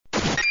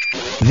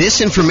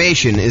This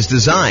information is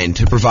designed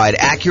to provide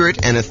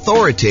accurate and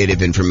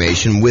authoritative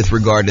information with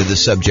regard to the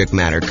subject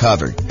matter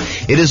covered.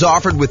 It is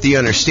offered with the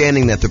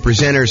understanding that the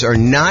presenters are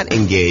not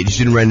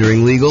engaged in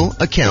rendering legal,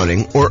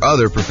 accounting, or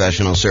other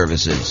professional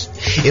services.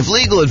 If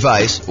legal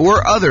advice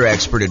or other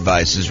expert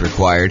advice is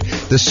required,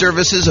 the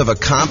services of a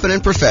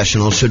competent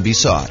professional should be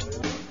sought.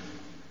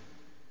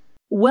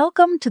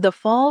 Welcome to the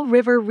Fall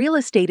River Real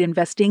Estate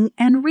Investing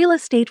and Real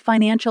Estate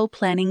Financial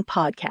Planning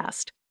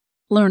Podcast.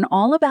 Learn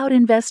all about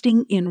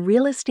investing in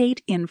real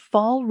estate in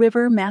Fall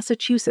River,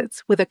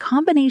 Massachusetts, with a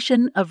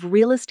combination of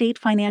real estate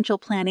financial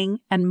planning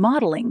and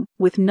modeling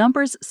with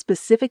numbers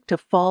specific to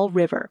Fall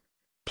River,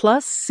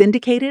 plus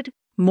syndicated,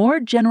 more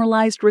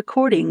generalized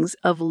recordings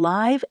of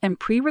live and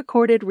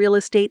pre-recorded real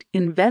estate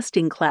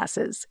investing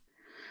classes.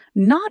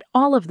 Not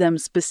all of them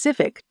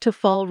specific to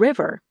Fall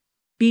River.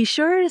 Be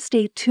sure to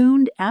stay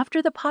tuned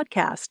after the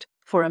podcast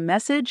for a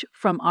message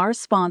from our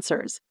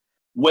sponsors.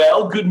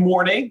 Well, good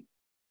morning.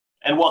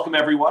 And welcome,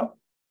 everyone.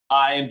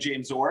 I am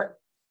James Orr,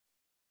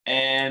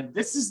 and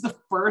this is the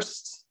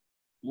first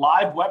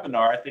live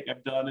webinar I think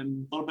I've done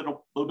in a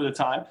little bit of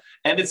time,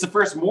 and it's the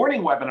first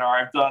morning webinar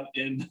I've done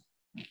in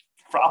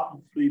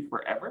probably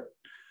forever.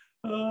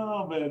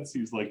 Oh man, it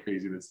seems like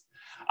craziness.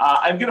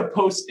 I'm going to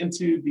post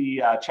into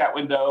the chat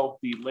window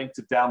the link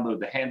to download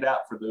the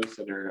handout for those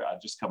that are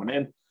just coming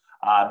in.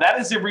 That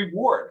is a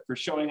reward for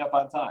showing up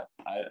on time.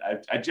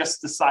 I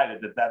just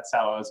decided that that's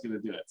how I was going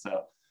to do it.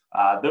 So.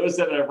 Those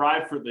that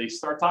arrive for the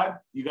start time,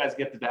 you guys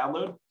get the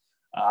download.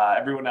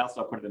 Everyone else,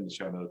 I'll put it in the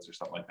show notes or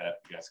something like that.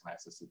 You guys can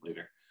access it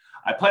later.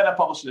 I plan on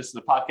publishing this in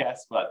the podcast,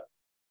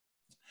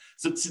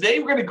 so today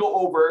we're going to go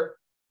over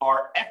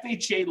our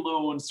FHA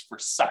loans for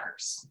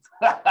suckers.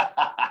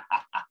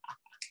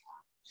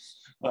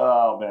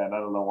 Oh man, I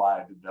don't know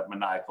why I did that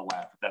maniacal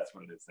laugh, but that's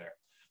what it is there.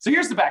 So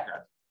here's the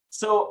background.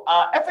 So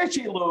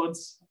FHA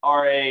loans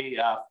are a,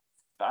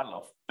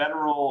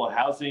 Federal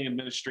Housing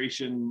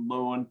Administration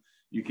loan.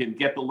 You can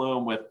get the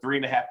loan with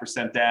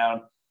 3.5%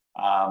 down,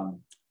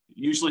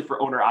 usually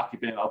for owner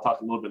occupant. I'll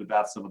talk a little bit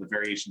about some of the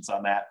variations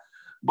on that,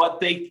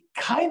 but they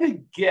kind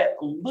of get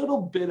a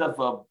little bit of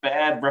a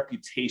bad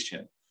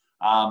reputation.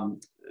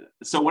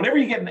 So whenever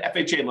you get an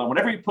FHA loan,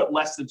 whenever you put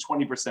less than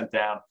 20%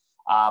 down,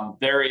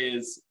 there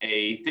is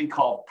a thing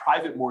called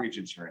private mortgage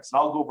insurance. And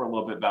I'll go over a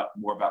little bit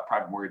more about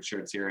private mortgage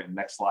insurance here in the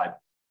next slide.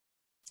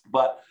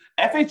 But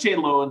FHA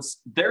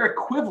loans, their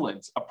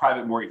equivalent of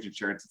private mortgage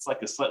insurance, it's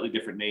like a slightly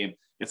different name.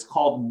 It's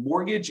called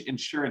mortgage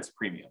insurance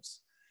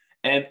premiums.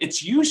 And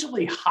it's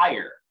usually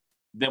higher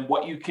than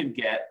what you can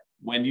get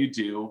when you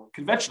do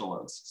conventional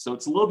loans. So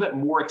it's a little bit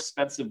more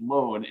expensive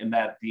loan in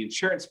that the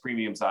insurance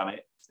premiums on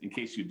it, in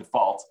case you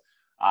default,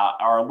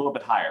 are a little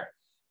bit higher.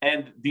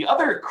 And the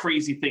other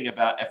crazy thing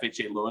about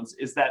FHA loans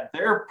is that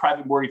their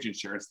private mortgage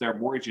insurance, their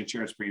mortgage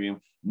insurance premium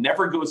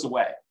never goes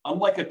away.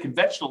 Unlike a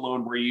conventional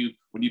loan where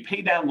when you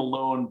pay down the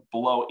loan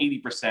below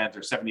 80% or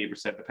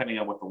 78%, depending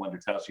on what the lender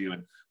tells you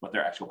and what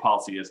their actual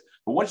policy is.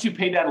 But once you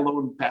pay down a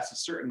loan past a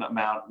certain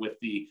amount with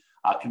the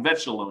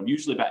conventional loan,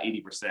 usually about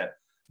 80%,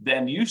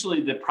 then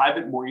usually the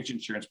private mortgage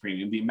insurance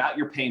premium, the amount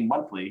you're paying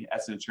monthly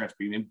as an insurance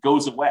premium,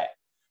 goes away.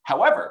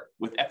 However,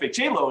 with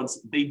FHA loans,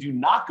 they do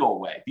not go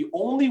away. The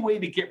only way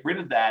to get rid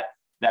of that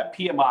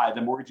PMI, the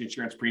mortgage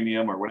insurance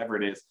premium or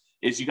whatever it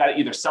is you got to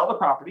either sell the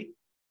property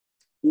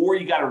or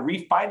you got to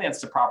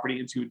refinance the property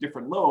into a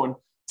different loan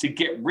to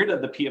get rid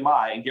of the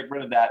PMI and get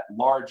rid of that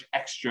large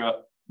extra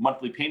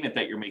monthly payment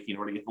that you're making in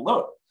order to get the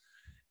loan.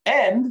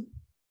 And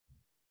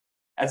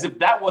as if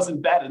that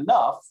wasn't bad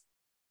enough,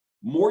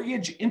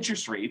 mortgage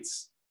interest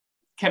rates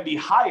can be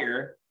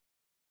higher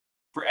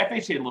for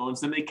FHA loans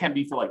than they can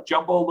be for like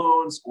jumbo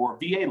loans or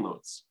VA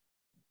loans,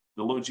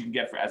 the loans you can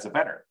get as a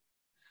veteran.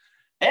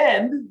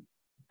 And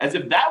as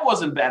if that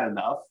wasn't bad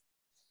enough,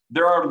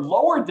 there are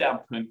lower down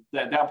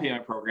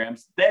payment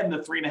programs than the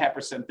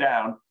 3.5%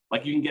 down.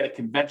 Like you can get a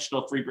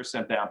conventional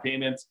 3% down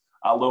payment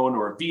loan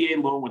or a VA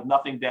loan with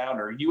nothing down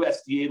or a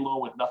USDA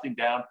loan with nothing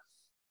down.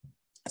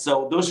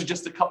 So those are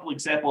just a couple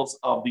examples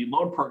of the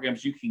loan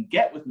programs you can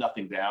get with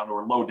nothing down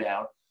or low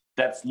down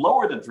that's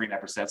lower than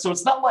 3.5%. So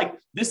it's not like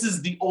this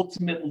is the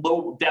ultimate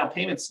low down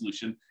payment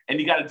solution and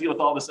you got to deal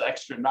with all this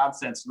extra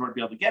nonsense in order to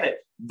be able to get it.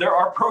 There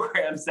are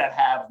programs that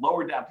have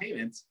lower down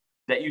payments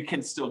that you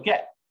can still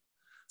get.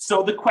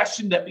 So the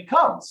question that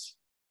becomes,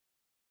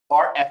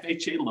 are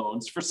FHA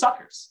loans for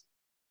suckers?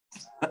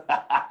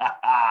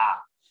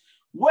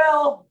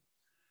 Well,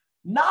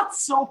 not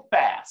so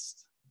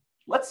fast.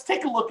 Let's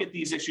take a look at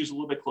these issues a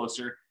little bit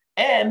closer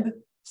and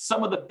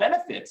some of the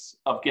benefits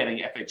of getting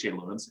FHA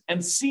loans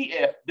and see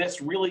if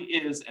this really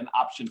is an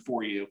option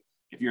for you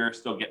if you're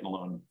still getting a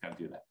loan, kind of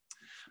do that.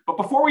 But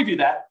before we do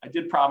that, I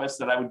did promise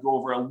that I would go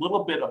over a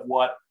little bit of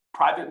what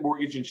private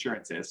mortgage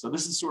insurance is. So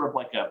this is sort of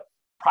like a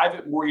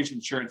private mortgage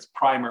insurance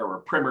primer or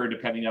primer,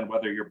 depending on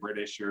whether you're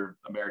British or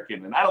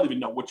American. And I don't even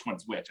know which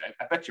one's which.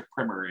 I bet your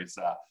primer is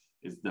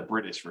the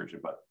British version,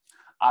 but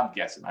I'm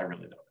guessing. I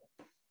really don't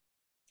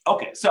know.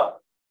 Okay, so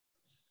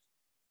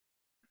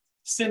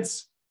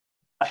since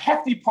a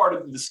hefty part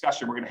of the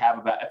discussion we're going to have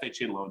about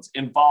FHA loans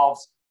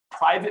involves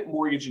private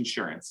mortgage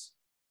insurance,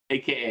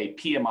 AKA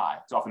PMI.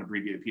 It's often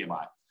abbreviated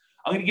PMI.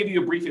 I'm going to give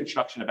you a brief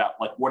introduction about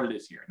like what it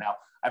is here. Now,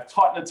 I've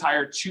taught an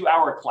entire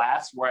 2-hour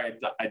class where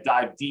I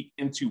dive deep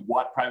into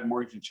what private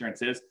mortgage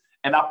insurance is.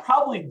 And I'll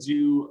probably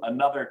do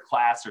another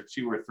class or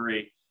 2 or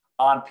 3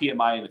 on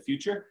PMI in the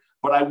future,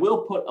 but I will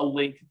put a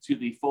link to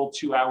the full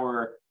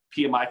 2-hour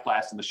PMI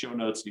class in the show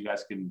notes so you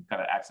guys can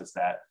kind of access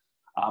that.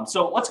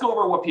 So let's go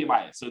over what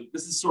PMI is. So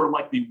this is sort of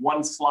like the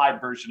 1-slide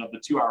version of the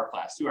 2-hour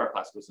class. 2-hour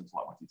class goes into a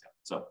lot more detail.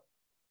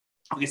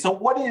 So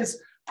what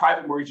is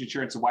private mortgage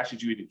insurance and why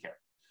should you even care?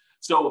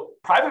 So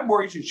private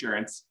mortgage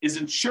insurance is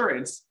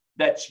insurance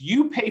that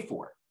you pay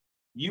for,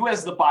 you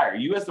as the buyer,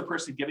 you as the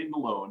person getting the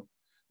loan,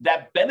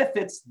 that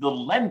benefits the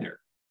lender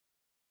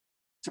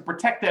to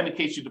protect them in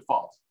case you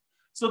default.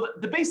 So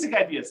the basic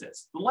idea is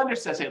this. The lender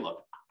says, hey,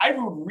 look, I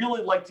would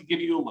really like to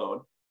give you a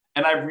loan,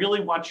 and I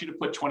really want you to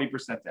put 20%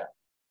 down.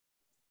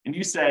 And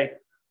you say,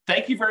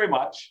 thank you very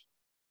much,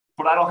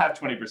 but I don't have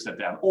 20%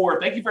 down.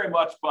 Or thank you very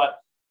much, but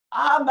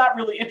I'm not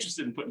really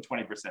interested in putting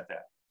 20% down.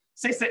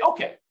 So they say,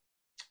 okay,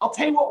 I'll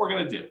tell you what we're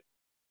going to do.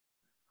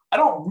 I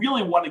don't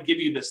really want to give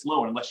you this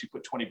loan unless you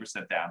put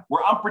 20% down,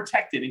 where I'm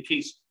protected in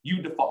case you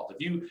default.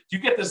 If you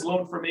get this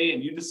loan from me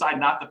and you decide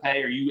not to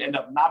pay, or you end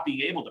up not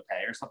being able to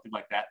pay or something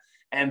like that,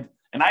 and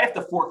I have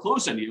to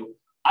foreclose on you,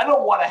 I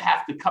don't want to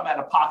have to come out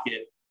of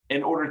pocket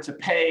in order to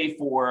pay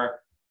for,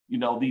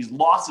 these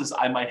losses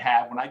I might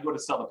have when I go to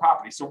sell the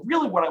property. So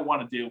really what I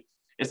want to do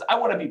is I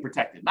want to be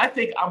protected. And I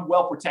think I'm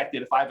well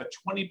protected if I have a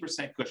 20%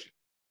 cushion.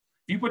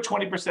 If you put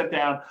 20%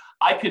 down,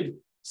 I could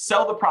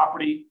sell the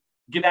property,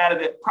 get out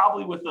of it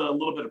probably with a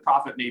little bit of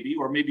profit maybe,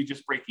 or maybe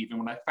just break even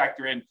when I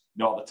factor in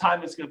all the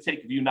time it's going to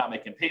take of you not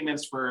making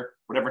payments for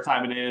whatever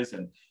time it is,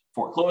 and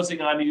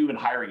foreclosing on you and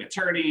hiring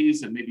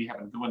attorneys and maybe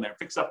having to go in there and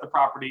fix up the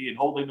property and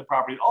holding the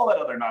property and all that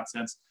other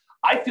nonsense.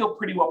 I feel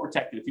pretty well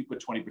protected if you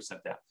put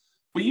 20% down.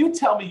 But you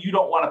tell me you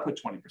don't want to put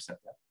 20% down.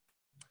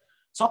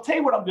 So I'll tell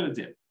you what I'm going to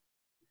do.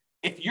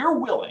 If you're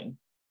willing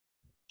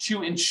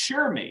to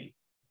insure me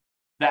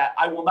that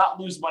I will not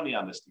lose money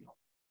on this deal,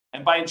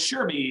 and by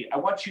insure me, I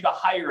want you to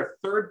hire a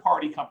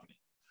third-party company,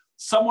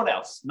 someone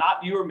else,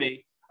 not you or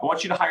me. I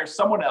want you to hire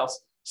someone else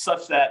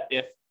such that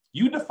if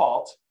you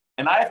default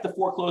and I have to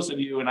foreclose on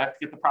you and I have to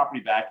get the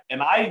property back,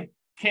 and I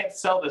can't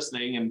sell this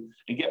thing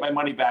and get my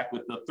money back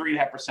with the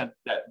 3.5%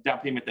 that down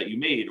payment that you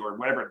made, or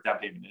whatever down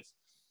payment is,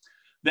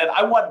 then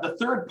I want the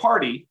third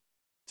party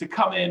to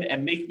come in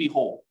and make me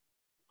whole,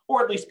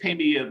 or at least pay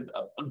me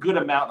a good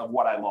amount of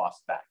what I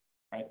lost back,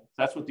 right?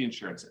 That's what the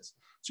insurance is.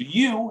 So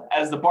you,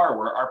 as the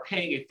borrower, are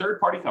paying a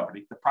third-party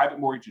company, the private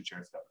mortgage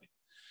insurance company,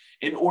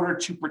 in order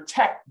to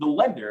protect the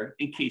lender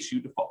in case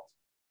you default.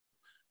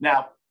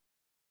 Now,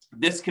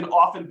 this can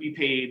often be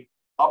paid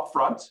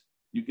upfront.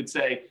 You could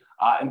say,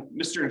 and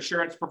Mr.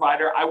 Insurance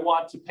Provider, I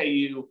want to pay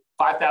you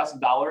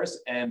 $5,000,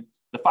 and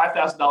the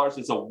 $5,000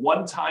 is a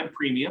one-time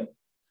premium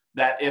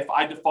that if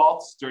I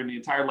default during the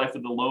entire life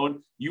of the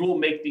loan, you will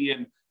make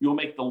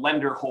the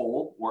lender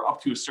whole, or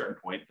up to a certain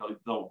point.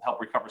 They'll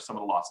help recover some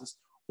of the losses.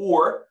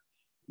 Or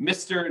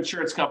Mr.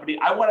 Insurance Company,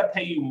 I want to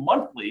pay you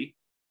monthly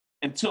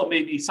until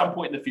maybe some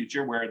point in the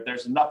future where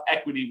there's enough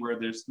equity where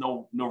there's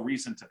no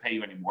reason to pay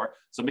you anymore.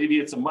 So maybe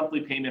it's a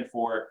monthly payment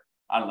for,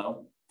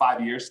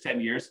 5 years,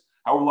 10 years,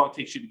 however long it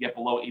takes you to get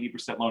below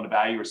 80% loan to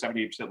value or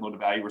 78% loan to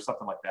value or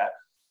something like that.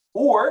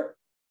 Or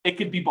it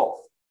could be both.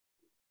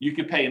 You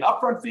could pay an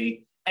upfront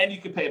fee and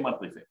you could pay a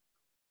monthly fee.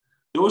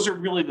 Those are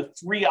really the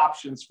 3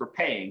 options for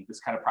paying this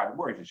kind of private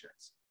mortgage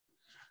insurance.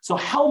 So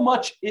how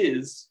much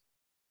is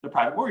the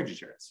private mortgage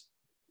insurance?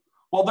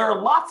 Well, there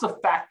are lots of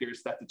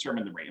factors that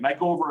determine the rate. And I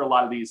go over a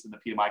lot of these in the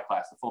PMI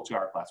class, the full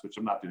 2-hour class, which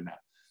I'm not doing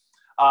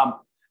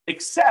now.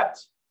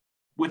 Except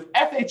with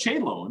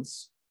FHA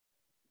loans,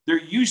 they're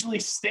usually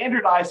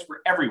standardized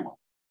for everyone.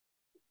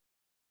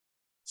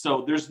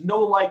 So there's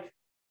no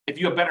if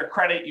you have better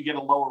credit, you get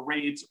a lower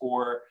rate,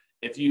 or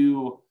if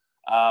you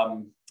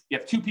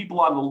have 2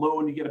 people on the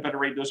loan, you get a better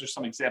rate. Those are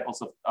some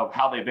examples of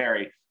how they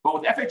vary. But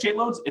with FHA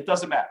loans, it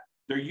doesn't matter.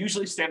 They're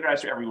usually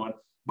standardized for everyone,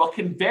 but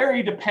can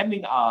vary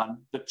depending on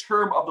the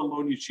term of the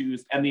loan you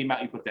choose and the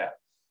amount you put down.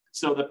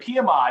 So the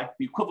PMI,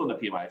 the equivalent of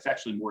PMI, it's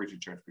actually mortgage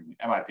insurance premium,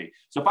 MIP.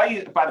 So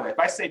if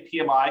I say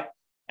PMI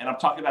and I'm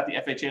talking about the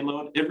FHA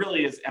loan, it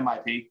really is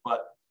MIP,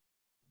 but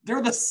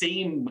they're the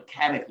same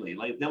mechanically.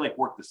 They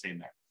work the same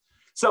there.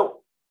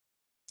 So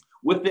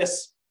with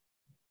this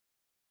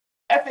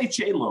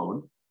FHA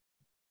loan,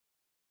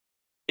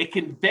 it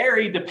can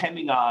vary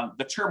depending on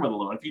the term of the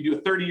loan. If you do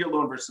a 30-year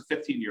loan versus a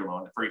 15-year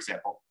loan, for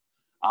example,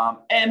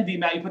 and the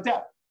amount you put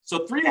down.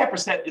 So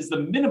 3.5% is the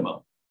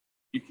minimum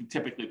you can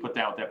typically put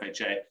down with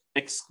FHA,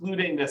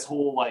 excluding this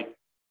whole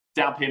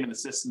down payment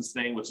assistance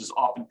thing, which is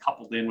often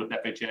coupled in with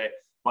FHA.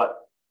 But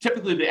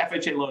typically the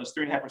FHA loan is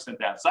 3.5%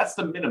 down. So that's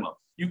the minimum.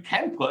 You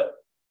can put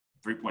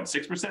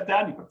 3.6%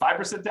 down, you put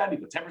 5% down, you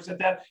put 10%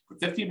 down, you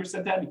put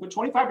 15% down, you put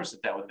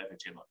 25% down with an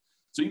FHA loan.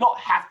 So you don't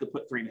have to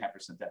put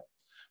 3.5% down.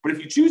 But if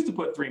you choose to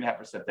put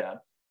 3.5% down,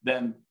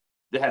 then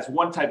it has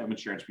one type of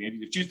insurance premium.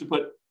 If you choose to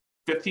put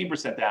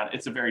 15% down,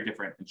 it's a very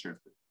different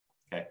insurance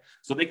premium. Okay,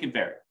 so they can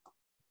vary.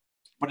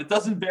 but it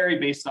doesn't vary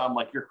based on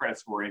like your credit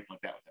score or anything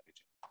like that with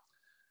FHA.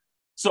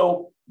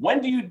 So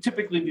when do you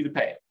typically need to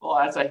pay? Well,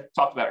 as I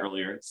talked about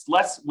earlier, it's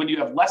less when you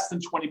have less than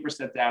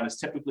 20% down is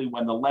typically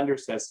when the lender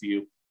says to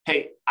you,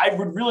 hey, I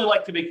would really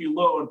like to make you a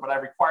loan, but I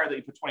require that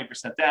you put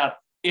 20% down.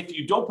 If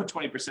you don't put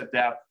 20%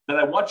 down, then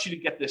I want you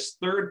to get this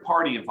third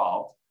party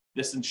involved,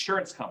 this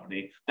insurance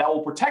company that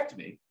will protect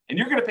me, and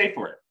you're going to pay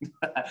for it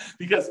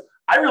because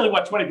I really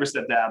want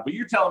 20% down, but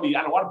you're telling me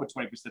I don't want to put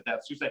 20% down.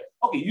 So you say,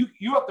 okay,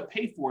 you have to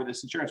pay for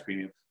this insurance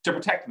premium to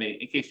protect me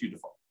in case you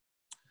default.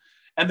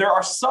 And there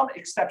are some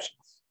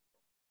exceptions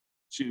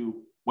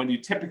to when you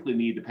typically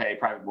need to pay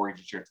private mortgage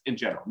insurance in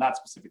general, not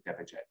specific to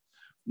FHA.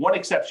 One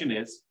exception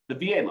is the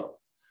VA loan.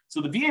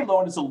 So the VA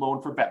loan is a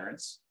loan for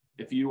veterans.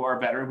 If you are a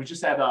veteran, we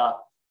just had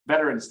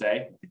Veterans Day.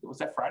 I think it was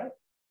that Friday.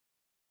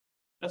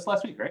 That's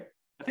last week, right?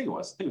 I think it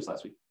was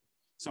last week.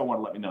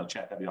 Someone let me know in the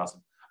chat. That'd be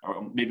awesome.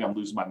 Or maybe I'm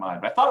losing my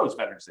mind, but I thought it was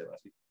Veterans Day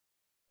last week.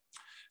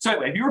 So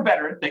anyway, if you're a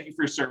veteran, thank you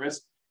for your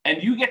service.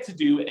 And you get to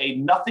do a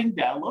nothing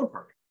down loan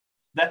program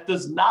that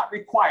does not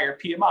require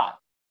PMI.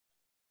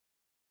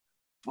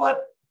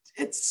 But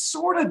it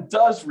sort of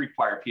does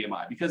require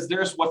PMI because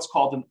there's what's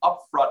called an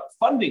upfront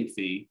funding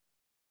fee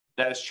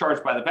that is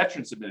charged by the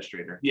Veterans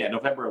Administrator. Yeah,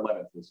 November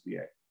 11th was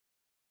VA.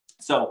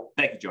 So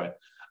thank you,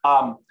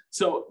 Joanne.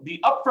 So the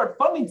upfront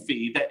funding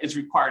fee that is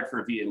required for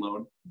a VA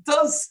loan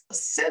does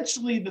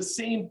essentially the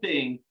same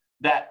thing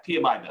that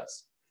PMI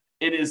does.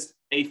 It is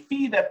a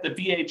fee that the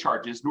VA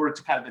charges in order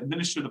to kind of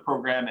administer the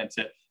program and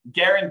to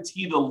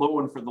guarantee the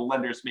loan for the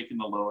lenders making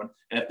the loan.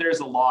 And if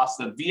there's a loss,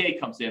 the VA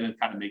comes in and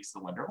kind of makes the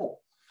lender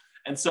whole.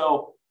 And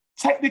so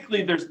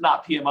technically there's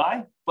not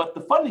PMI, but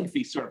the funding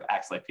fee sort of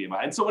acts like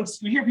PMI. And so when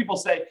you hear people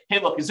say, hey,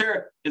 look, is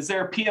there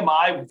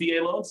PMI with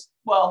VA loans?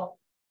 Well,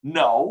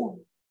 no,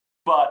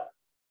 but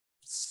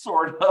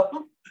sort of,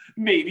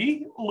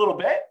 maybe a little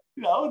bit,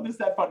 there's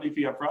that funding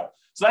fee up front.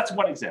 So that's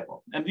one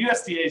example. And the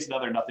USDA is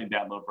another nothing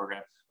down loan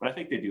program, but I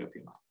think they do have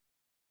PMI.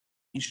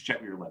 You should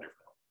check with your lender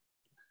for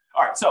that.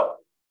 All right, so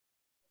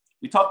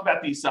we talked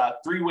about these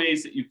three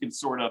ways that you can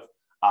sort of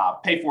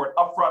pay for it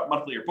upfront,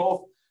 monthly, or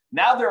both.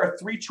 Now there are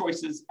three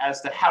choices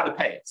as to how to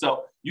pay it.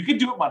 So you can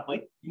do it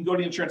monthly. You can go to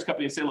the insurance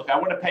company and say, look, I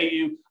want to pay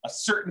you a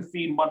certain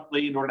fee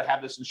monthly in order to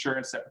have this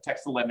insurance that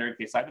protects the lender in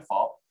case I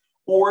default.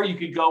 Or you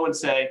could go and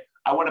say,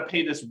 I want to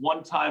pay this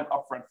one-time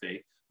upfront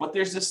fee. But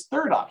there's this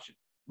third option,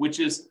 which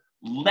is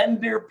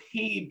lender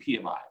paid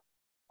PMI.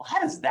 Well, how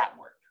does that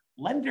work?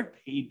 Lender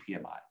paid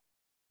PMI.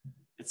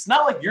 It's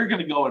not like you're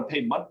going to go and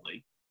pay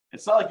monthly.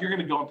 It's not like you're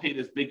going to go and pay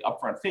this big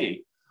upfront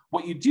fee.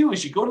 What you do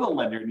is you go to the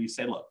lender and you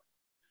say, look,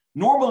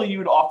 normally you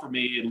would offer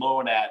me a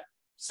loan at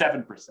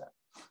 7%.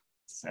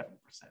 7%.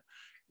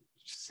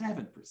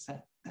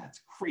 7%.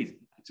 That's crazy.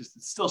 It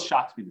still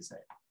shocks me to say.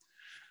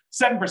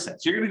 7%.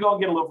 So you're going to go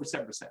and get a loan for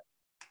 7%.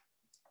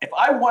 If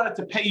I wanted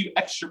to pay you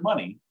extra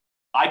money,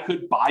 I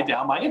could buy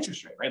down my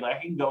interest rate, right? Like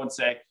I can go and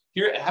say,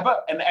 here, how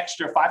about an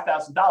extra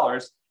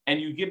 $5,000 and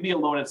you give me a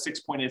loan at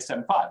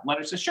 6.875?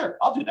 Lender says, sure,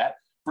 I'll do that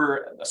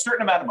for a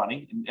certain amount of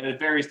money. And it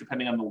varies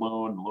depending on the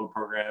loan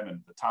program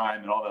and the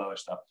time and all that other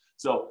stuff.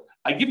 So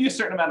I give you a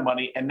certain amount of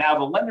money. And now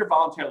the lender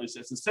voluntarily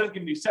says, instead of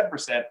giving you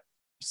 7%,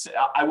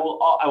 I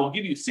will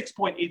give you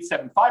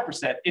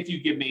 6.875% if you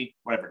give me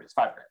whatever it is,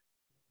 $5,000.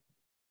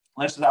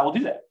 Lender says, I will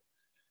do that.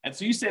 And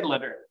so you say to the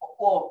lender,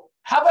 well,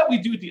 how about we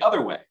do it the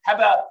other way? How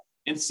about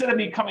instead of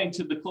me coming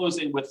to the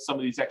closing with some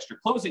of these extra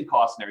closing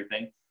costs and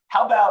everything,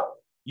 how about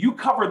you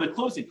cover the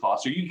closing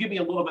costs or you give me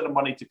a little bit of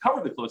money to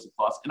cover the closing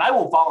costs and I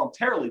will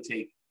voluntarily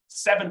take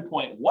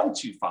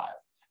 7.125,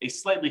 a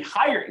slightly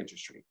higher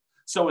interest rate.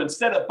 So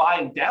instead of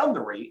buying down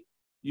the rate,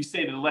 you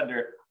say to the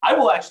lender, I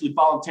will actually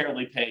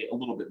voluntarily pay a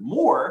little bit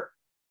more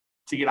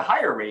to get a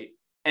higher rate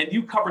and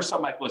you cover some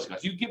of my closing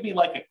costs. You give me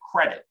like a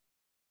credit.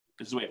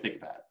 This is the way I think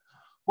about it.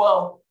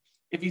 Well,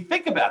 if you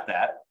think about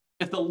that,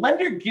 if the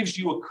lender gives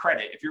you a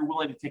credit, if you're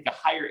willing to take a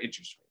higher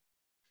interest rate,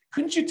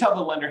 couldn't you tell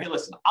the lender, hey,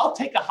 listen, I'll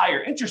take a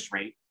higher interest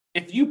rate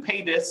if you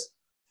pay this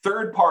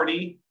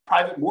third-party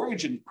private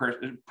mortgage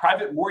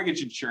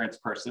insurance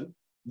person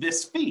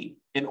this fee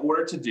in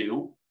order to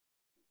do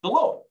the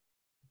loan?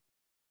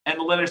 And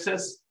the lender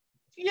says,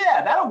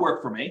 yeah, that'll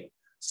work for me.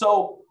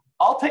 So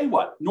I'll tell you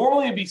what,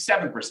 normally it'd be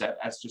 7%,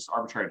 that's just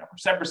arbitrary number,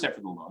 7%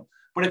 for the loan.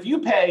 But if you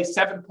pay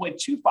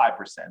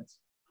 7.25%,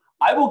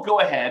 I will go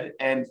ahead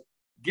and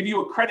give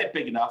you a credit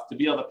big enough to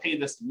be able to pay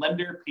this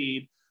lender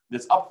paid,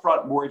 this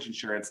upfront mortgage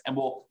insurance, and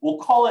we'll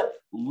call it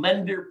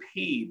lender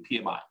paid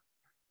PMI.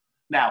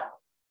 Now,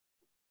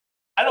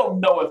 I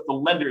don't know if the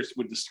lenders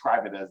would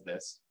describe it as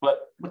this, but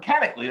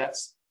mechanically,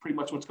 that's pretty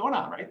much what's going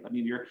on, right? I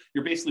mean,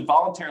 you're basically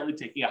voluntarily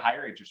taking a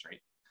higher interest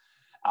rate,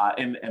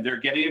 and they're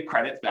getting a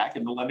credit back,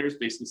 and the lenders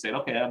basically saying,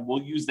 okay,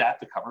 we'll use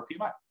that to cover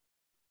PMI.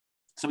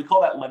 So we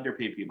call that lender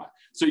paid PMI.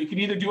 So you can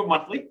either do it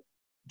monthly,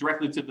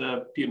 directly to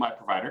the PMI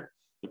provider,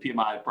 the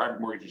PMI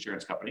private mortgage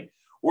insurance company,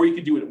 or you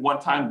could do it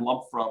one-time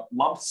lump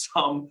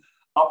sum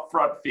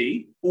upfront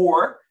fee,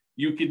 or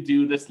you could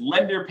do this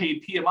lender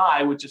paid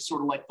PMI, which is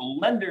sort of like the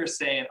lender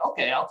saying,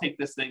 okay, I'll take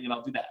this thing and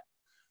I'll do that.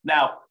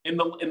 Now, in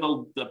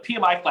the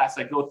PMI class,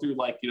 I go through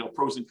like,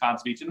 pros and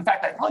cons of each. And in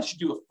fact, I probably should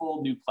do a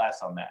full new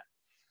class on that.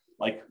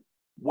 Like,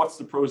 what's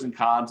the pros and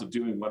cons of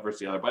doing one versus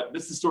the other? But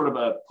this is sort of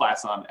a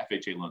class on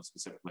FHA loans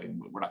specifically, and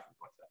we're not going to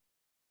go into that.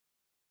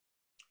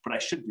 But I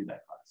should do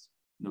that class.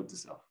 Note to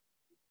self.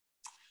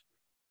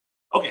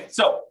 Okay,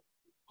 so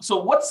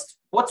what's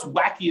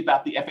wacky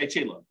about the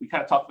FHA loan? We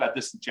kind of talked about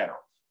this in general.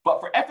 But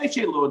for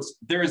FHA loans,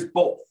 there is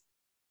both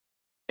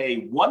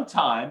a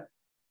one-time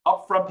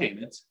upfront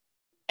payment,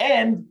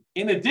 and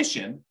in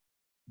addition,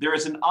 there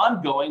is an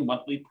ongoing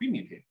monthly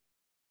premium payment.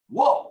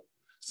 Whoa.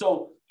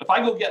 So if I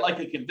go get like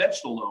a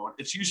conventional loan,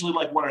 it's usually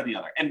like one or the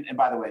other. And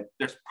by the way,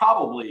 there's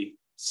probably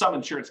some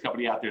insurance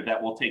company out there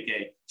that will take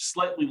a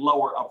slightly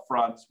lower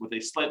upfront with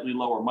a slightly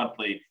lower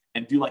monthly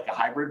and do like a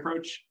hybrid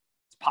approach.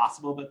 It's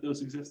possible that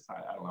those exist.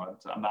 I don't know.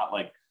 I'm not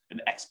like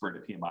an expert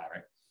at PMI,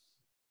 right?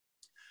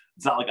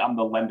 It's not like I'm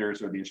the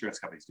lenders or the insurance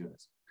companies doing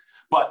this.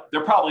 But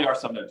there probably are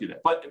some that do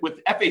that. But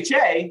with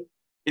FHA,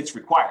 it's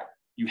required.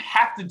 You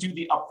have to do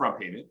the upfront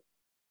payment,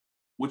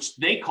 which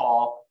they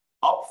call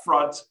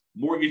upfront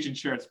mortgage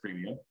insurance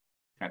premium.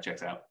 Kind of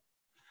checks out.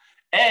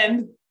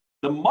 And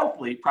the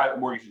monthly private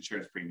mortgage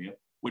insurance premium,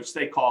 which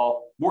they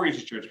call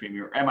mortgage insurance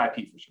premium, or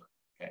MIP for short.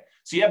 Okay.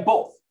 So you have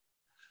both.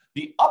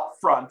 The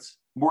upfront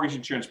mortgage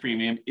insurance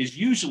premium is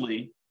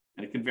usually,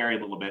 and it can vary a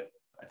little bit,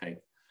 I think,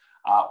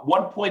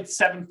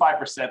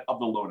 1.75% of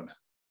the loan amount.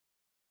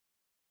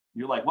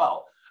 You're like,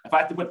 well, if I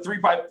have to put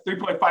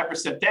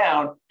 3.5%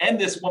 down and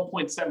this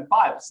 1.75,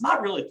 it's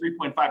not really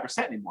 3.5%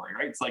 anymore,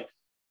 right? It's like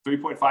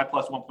 3.5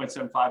 plus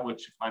 1.75,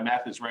 which if my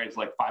math is right, is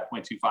like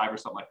 5.25 or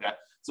something like that.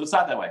 So it's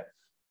not that way.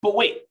 But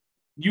wait,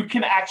 you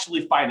can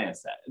actually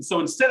finance that. And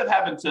so instead of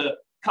having to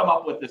come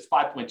up with this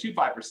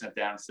 5.25%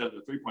 down instead of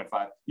the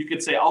 3.5, you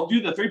could say, I'll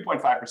do the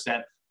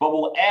 3.5%, but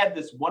we'll add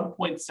this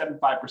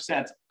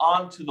 1.75%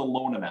 onto the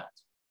loan amount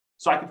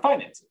so I can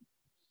finance it.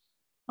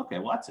 Okay,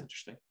 well, that's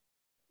interesting.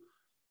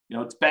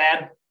 It's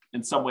bad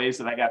in some ways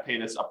that I got to pay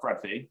this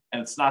upfront fee,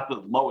 and it's not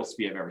the lowest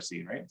fee I've ever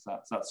seen, right? It's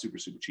not super,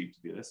 super cheap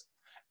to do this.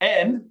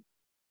 And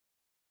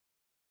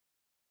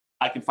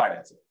I can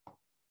finance it.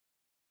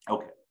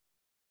 Okay.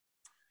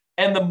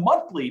 And the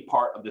monthly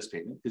part of this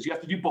payment, because you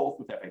have to do both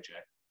with FHA,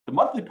 the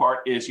monthly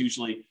part is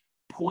usually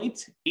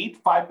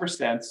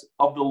 0.85%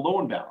 of the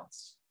loan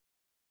balance.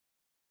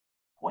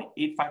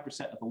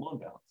 0.85% of the loan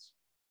balance.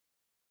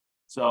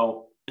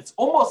 So it's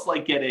almost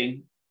like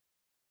getting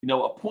a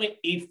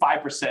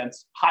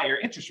 0.85% higher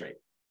interest rate.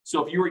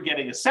 So if you were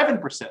getting a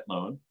 7%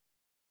 loan,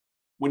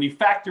 when you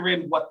factor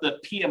in what the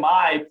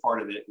PMI part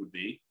of it would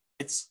be,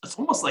 it's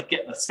almost like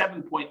getting a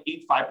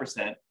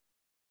 7.85%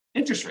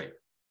 interest rate.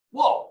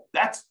 Whoa,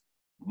 that's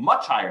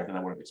much higher than I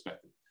would have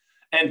expected.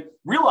 And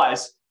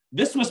realize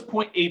this was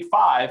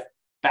 0.85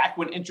 back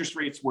when interest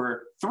rates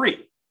were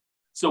 3.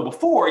 So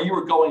before you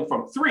were going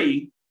from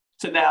 3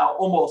 to now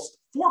almost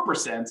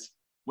 4%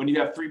 when you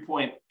have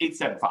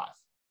 3.875.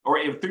 Or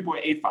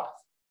 3.85,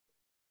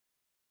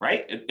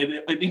 right?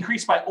 It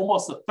increased by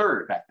almost a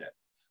third back then.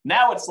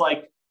 Now it's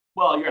like,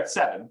 well, you're at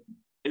 7.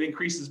 It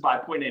increases by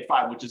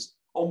 0.85, which is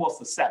almost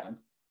a 7.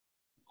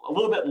 A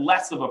little bit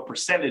less of a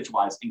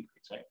percentage-wise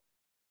increase, right?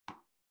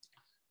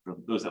 For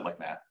those that like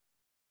math.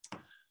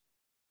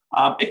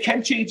 It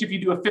can change if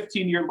you do a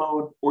 15-year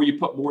loan or you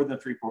put more than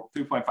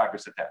 3.5%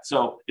 down.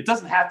 So it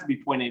doesn't have to be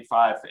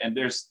 0.85. And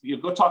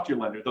go talk to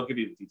your lender. They'll give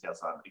you the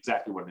details on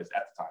exactly what it is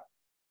at the time.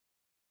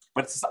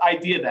 But it's this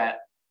idea that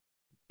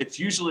it's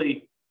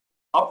usually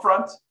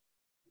upfront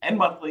and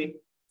monthly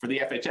for the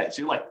FHA.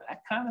 So you're like,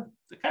 that kind of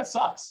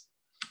sucks.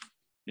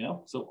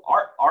 So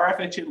our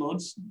FHA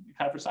loans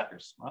kind of for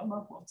suckers. I don't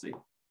know. We'll see.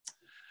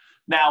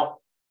 Now,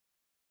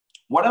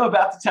 what I'm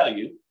about to tell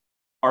you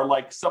are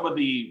like some of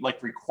the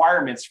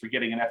requirements for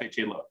getting an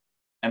FHA loan.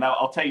 And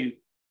I'll tell you,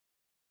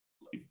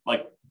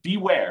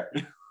 beware.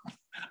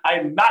 I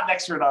am not an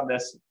expert on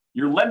this.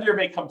 Your lender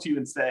may come to you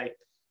and say,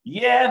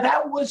 yeah,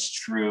 that was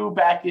true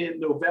back in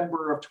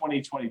November of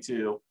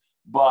 2022,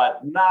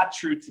 but not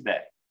true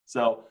today.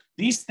 So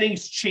these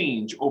things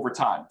change over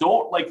time.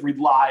 Don't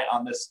rely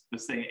on this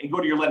thing and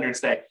go to your lender and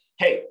say,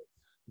 hey,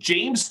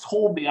 James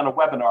told me on a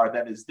webinar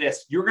that is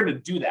this. You're going to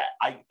do that.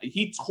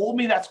 He told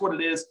me that's what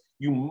it is.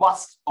 You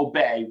must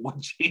obey what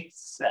James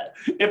said.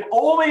 If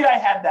only I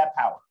had that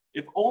power.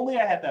 If only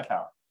I had that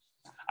power.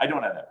 I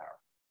don't have that power.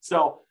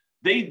 So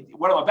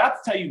what I'm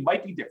about to tell you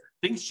might be different.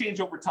 Things change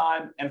over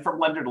time and from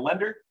lender to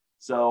lender.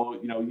 So,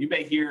 you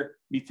may hear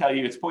me tell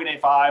you it's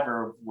 0.85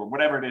 or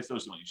whatever it is.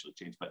 Those don't usually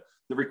change, but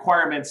the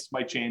requirements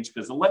might change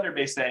because the lender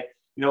may say,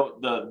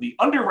 the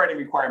underwriting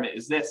requirement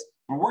is this,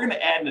 but we're going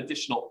to add an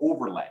additional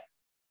overlay,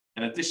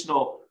 an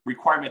additional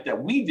requirement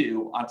that we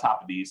do on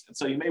top of these. And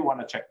so you may want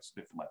to check with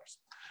different lenders.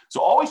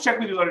 So always check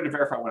with your lender to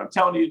verify what I'm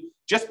telling you.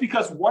 Just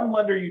because one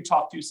lender you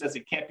talk to says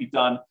it can't be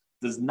done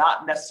does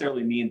not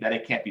necessarily mean that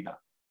it can't be done.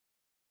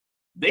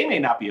 They may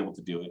not be able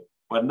to do it,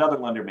 but another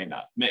lender may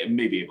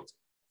be able to.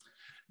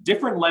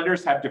 Different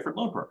lenders have different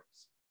loan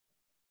programs.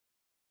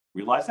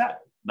 Realize that.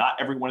 Not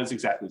everyone is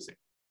exactly the same.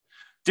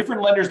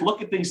 Different lenders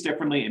look at things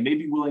differently and may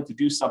be willing to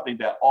do something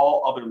that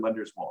all other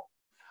lenders won't.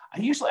 I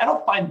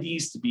don't find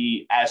these to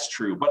be as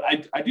true, but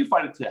I do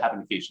find it to happen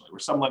occasionally where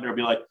some lender will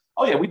be like,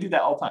 oh yeah, we do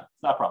that all the time.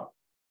 It's not a problem.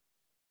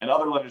 And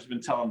other lenders have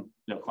been telling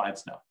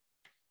clients no.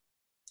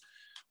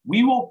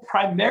 We will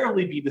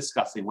primarily be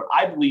discussing what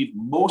I believe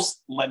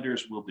most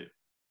lenders will do.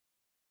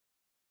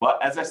 But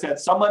as I said,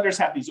 some lenders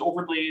have these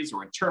overlays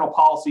or internal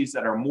policies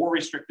that are more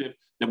restrictive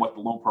than what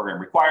the loan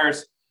program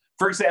requires.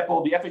 For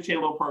example, the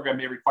FHA loan program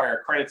may require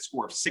a credit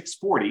score of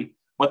 640,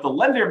 but the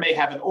lender may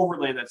have an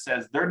overlay that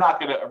says they're not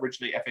going to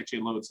originate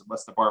FHA loans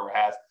unless the borrower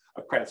has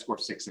a credit score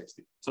of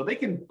 660. So they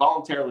can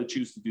voluntarily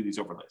choose to do these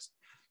overlays.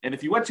 And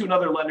if you went to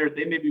another lender,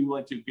 they may be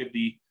willing to give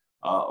the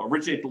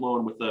originate the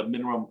loan with a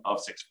minimum of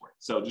 640.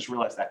 So just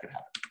realize that could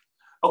happen.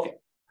 Okay.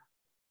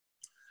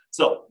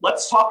 So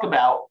let's talk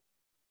about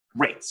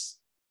rates.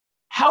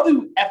 How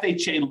do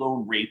FHA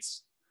loan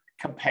rates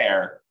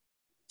compare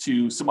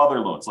to some other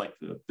loans, like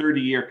the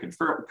 30-year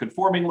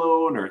conforming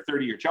loan or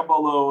 30-year jumbo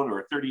loan or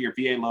a 30-year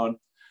VA loan?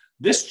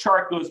 This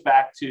chart goes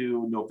back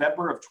to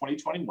November of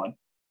 2021.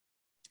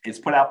 It's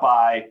put out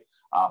by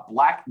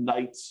Black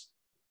Knight.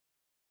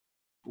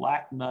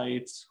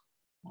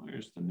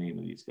 Where's the name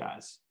of these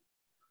guys?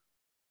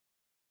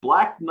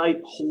 Black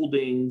Knight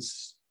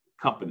Holdings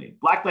Company,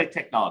 Black Knight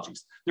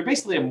Technologies. They're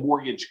basically a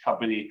mortgage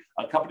company,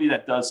 a company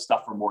that does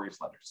stuff for mortgage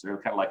lenders. They're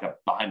kind of like a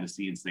behind the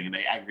scenes thing, and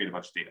they aggregate a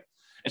bunch of data.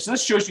 And so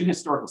this shows you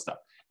historical stuff.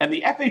 And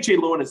the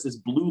FHA loan is this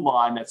blue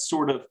line that's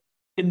sort of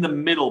in the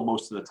middle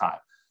most of the time.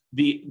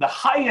 The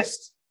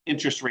highest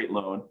interest rate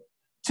loan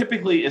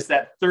typically is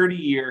that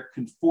 30-year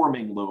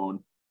conforming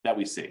loan that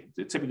we see.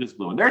 It typically is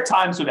blue. And there are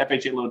times when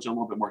FHA loans are a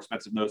little bit more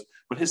expensive than those,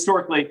 but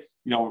historically,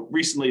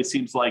 recently it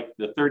seems like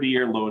the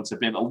 30-year loans have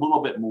been a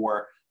little bit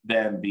more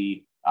than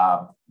the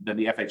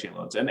FHA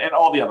loans and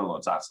all the other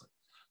loans, honestly.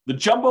 The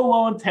jumbo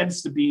loan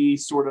tends to be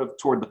sort of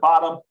toward the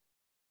bottom.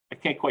 I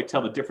can't quite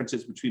tell the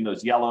differences between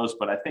those yellows,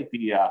 but I think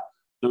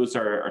those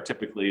are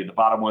typically the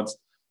bottom ones.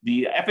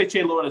 The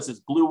FHA loan is this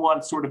blue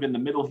one, sort of in the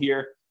middle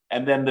here.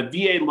 And then the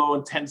VA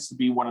loan tends to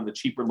be one of the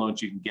cheaper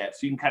loans you can get.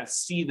 So you can kind of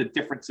see the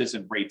differences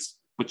in rates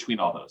between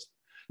all those.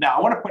 Now, I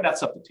want to point out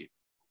something to you.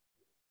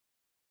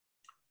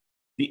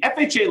 The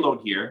FHA loan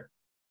here,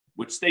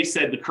 which they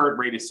said the current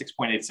rate is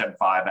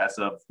 6.875 as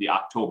of the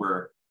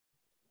October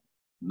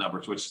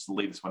numbers, which is the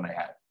latest one they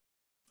had.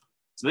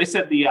 So they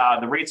said the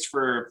rates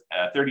for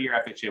 30-year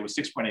FHA was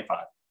 6.85.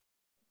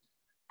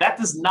 That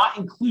does not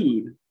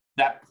include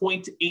that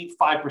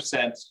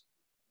 0.85%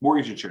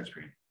 mortgage insurance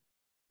premium.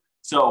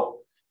 So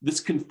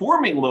this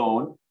conforming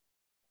loan,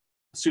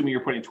 assuming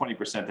you're putting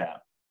 20% down,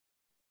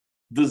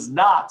 does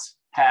not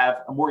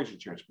have a mortgage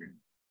insurance premium.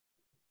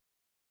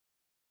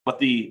 But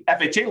the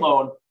FHA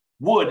loan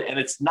would, and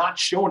it's not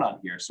shown on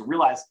here. So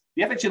realize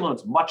the FHA loan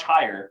is much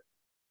higher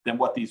than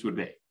what these would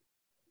be.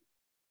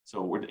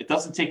 So it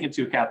doesn't take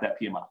into account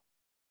that PMI.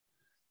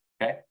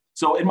 Okay.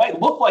 So it might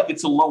look like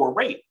it's a lower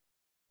rate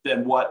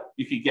than what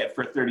you could get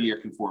for 30-year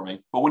conforming,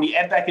 but when you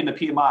add back in the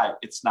PMI,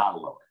 it's not a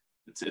lower.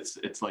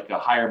 It's like a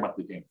higher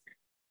monthly payment.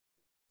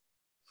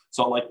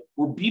 So like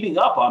we're beating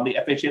up on the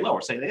FHA loan.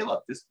 We're saying, hey,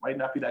 look, this might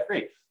not be that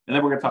great. And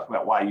then we're going to talk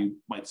about why you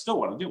might still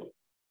want to do it.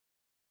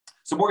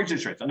 So mortgage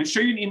insurance. I'm going to show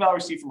you an email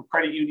receipt from a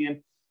credit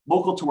union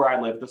local to where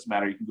I live. It doesn't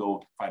matter. You can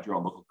go find your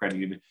own local credit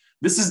union.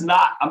 This is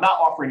not, I'm not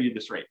offering you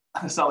this rate.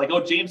 It's not like,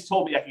 oh, James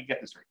told me I could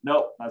get this rate.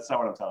 No, that's not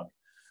what I'm telling you.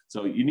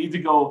 So you need to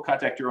go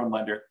contact your own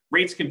lender.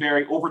 Rates can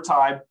vary over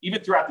time,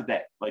 even throughout the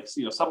day. Like,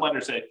 some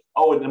lenders say,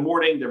 oh, in the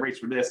morning, the rates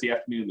were this, the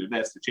afternoon, they're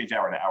this, they change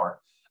hour to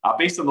hour.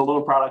 Based on the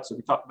loan products, so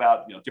we talk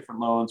about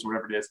different loans or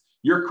whatever it is,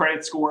 your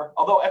credit score,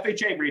 although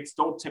FHA rates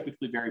don't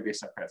typically vary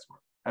based on credit score.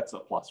 That's a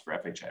plus for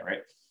FHA,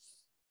 right?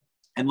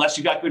 Unless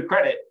you got good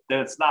credit, then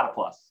it's not a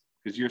plus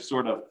because you're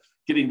sort of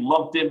getting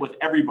lumped in with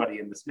everybody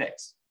in this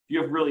mix. If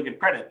you have really good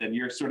credit, then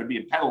you're sort of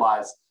being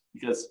penalized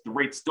because the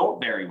rates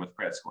don't vary with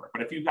credit score.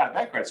 But if you've got a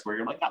bad credit score,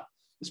 you're like, oh,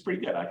 this is pretty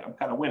good. I'm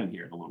kind of winning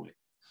here in a little way.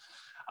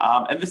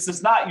 And this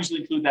does not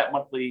usually include that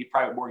monthly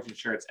private mortgage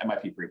insurance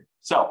MIP premium.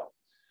 So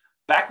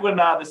back when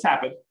this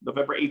happened,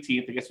 November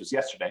 18th, I guess it was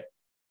yesterday,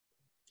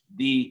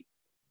 the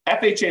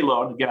FHA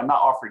loan, again, I'm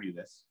not offering you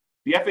this.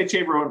 The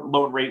FHA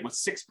loan rate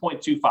was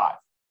 6.25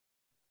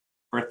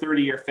 for a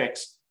 30-year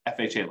fixed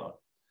FHA loan.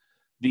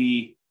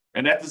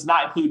 And that does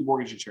not include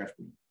mortgage insurance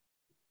premium.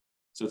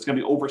 So it's going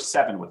to be over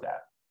 7 with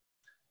that.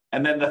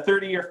 And then the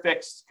 30-year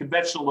fixed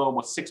conventional loan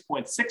was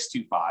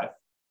 6.625,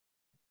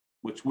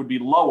 which would be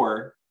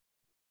lower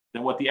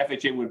than what the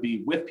FHA would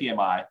be with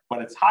PMI,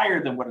 but it's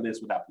higher than what it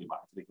is without PMI,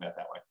 think about it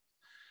that way.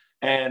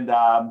 And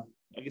I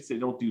guess they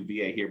don't do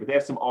VA here, but they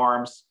have some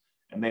ARMs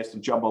and they have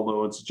some jumbo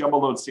loans. Jumbo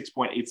loan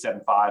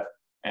 6.875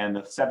 and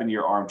the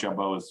 7-year ARM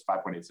jumbo is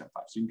 5.875.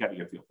 So you can kind of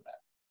get a feel for that.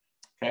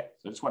 Okay,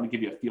 so I just wanted to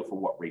give you a feel for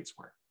what rates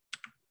were.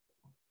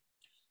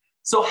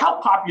 So how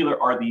popular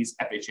are these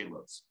FHA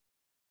loans?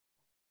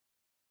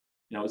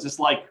 Is this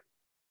like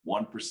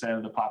 1%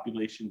 of the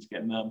population's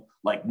getting them?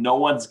 Like no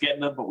one's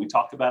getting them, but we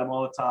talk about them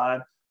all the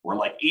time? Or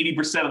like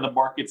 80% of the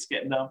market's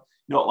getting them?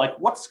 Like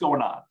what's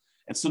going on?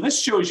 And so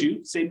this shows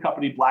you, same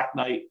company, Black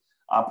Knight,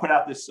 put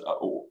out this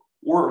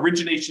or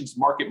Originations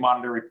Market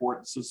Monitor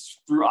report. This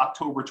is through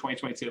October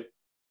 2022.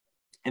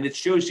 And it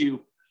shows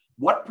you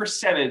what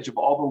percentage of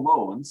all the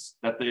loans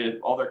that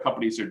all their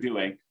companies are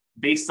doing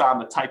based on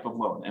the type of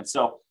loan. And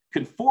so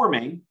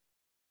conforming,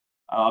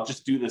 I'll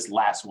just do this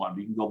last one.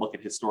 You can go look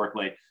at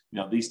historically.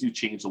 These do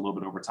change a little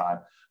bit over time.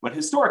 But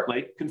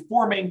historically,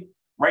 conforming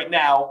right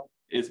now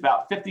is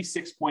about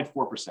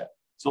 56.4%.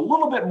 So a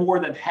little bit more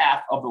than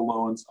half of the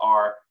loans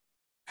are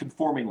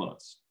conforming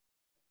loans,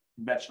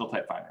 conventional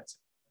type financing.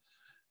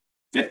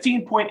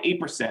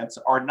 15.8%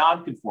 are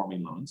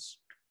non-conforming loans.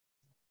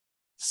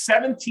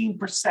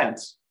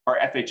 17% are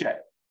FHA.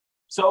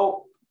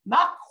 So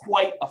not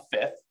quite a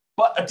fifth,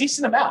 but a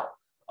decent amount,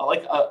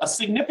 like a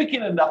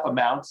significant enough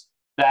amount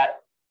that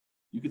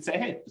you could say,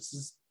 hey, this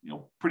is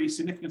pretty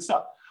significant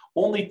stuff.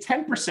 Only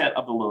 10%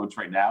 of the loans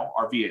right now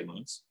are VA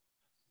loans,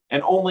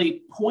 and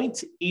only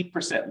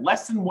 0.8%,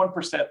 less than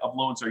 1% of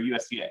loans are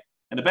USDA.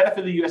 And the benefit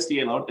of the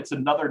USDA loan, it's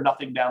another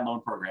nothing down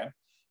loan program.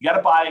 You got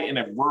to buy in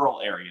a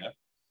rural area,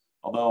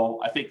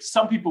 although I think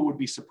some people would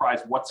be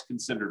surprised what's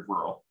considered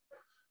rural.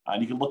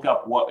 And you can look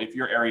up if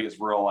your area is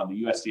rural on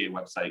the USDA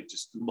website.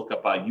 Just look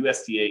up a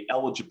USDA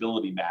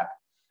eligibility map,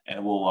 and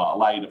it will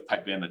allow you to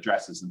type in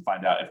addresses and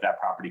find out if that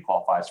property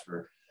qualifies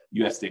for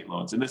USDA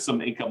loans. And there's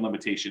some income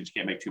limitations. You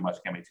can't make too much,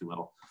 can't make too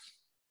little.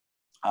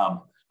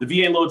 The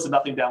VA loan's a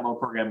nothing down loan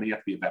program, and you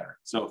have to be a veteran.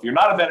 So if you're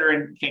not a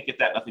veteran, you can't get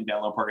that nothing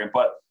down loan program,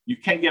 but you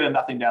can get a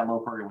nothing down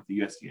loan program with the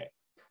USDA.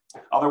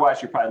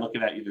 Otherwise, you're probably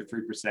looking at either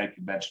 3%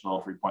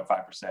 conventional,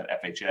 3.5%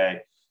 FHA,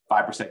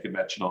 5%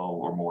 conventional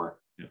or more,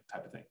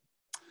 type of thing.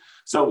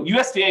 So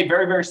USDA,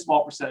 very, very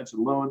small percentage of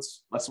the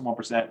loans, less than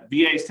 1%.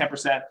 VA is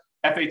 10%.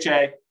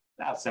 FHA,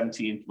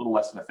 17, a little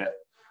less than a fifth,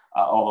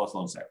 all those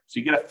loans there. So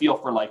you get a feel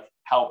for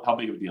how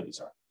big of a deal these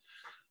are.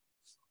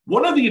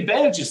 One of the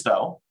advantages,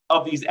 though,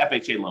 of these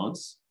FHA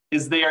loans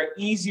is they are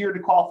easier to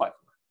qualify for.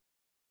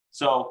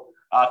 So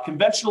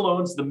conventional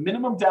loans, the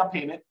minimum down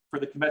payment for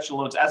the conventional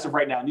loans as of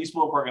right now, and these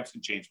loan programs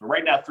can change, but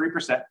right now,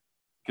 3%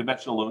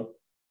 conventional loan.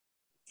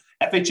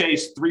 FHA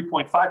is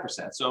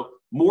 3.5%. So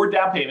more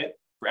down payment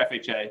for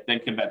FHA than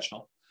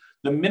conventional.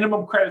 The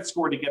minimum credit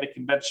score to get a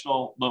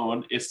conventional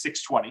loan is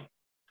 620.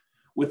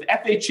 With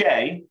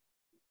FHA,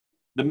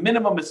 the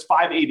minimum is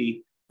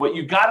 580, but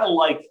you got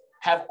to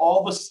have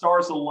all the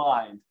stars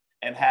aligned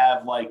and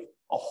have a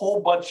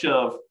whole bunch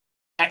of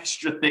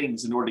extra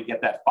things in order to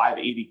get that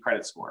 580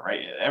 credit score,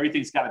 right?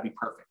 Everything's got to be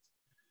perfect.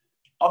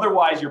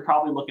 Otherwise, you're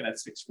probably looking at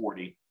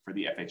 640 for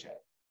the FHA.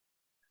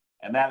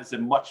 And that is a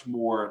much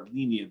more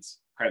lenient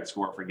credit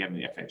score for getting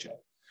the FHA.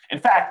 In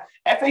fact,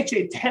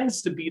 FHA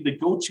tends to be the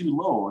go-to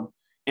loan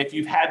if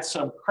you've had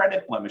some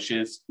credit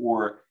blemishes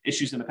or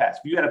issues in the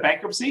past. If you had a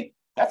bankruptcy,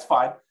 that's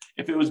fine.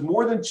 If it was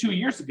more than 2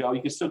 years ago,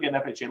 you can still get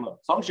an FHA loan,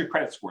 as long as your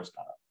credit score's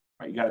gone up,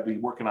 right? You got to be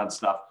working on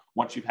stuff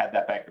once you've had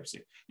that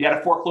bankruptcy. You had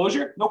a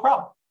foreclosure, no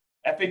problem.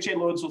 FHA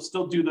loans will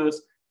still do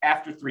those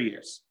after 3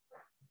 years.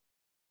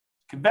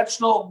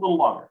 Conventional, a little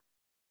longer.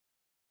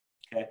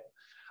 Okay.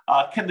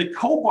 Can the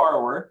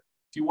co-borrower,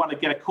 if you want to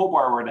get a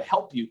co-borrower to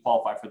help you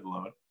qualify for the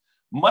loan,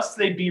 must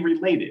they be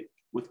related?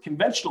 With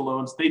conventional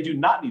loans, they do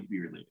not need to be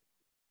related.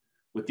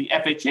 With the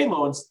FHA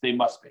loans, they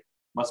must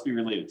be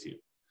related to you.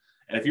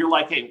 And if you're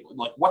hey,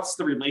 what's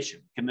the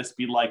relation? Can this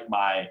be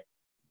my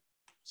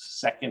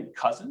second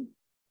cousin?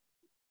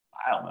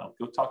 I don't know.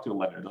 Go talk to a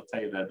lender. They'll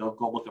tell you that. They'll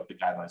go look up the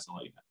guidelines and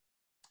let you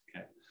know.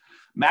 Okay.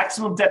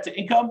 Maximum debt to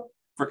income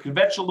for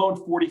conventional loan,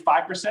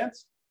 45%.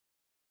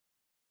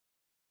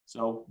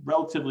 So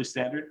relatively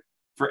standard.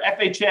 For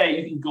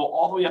FHA, you can go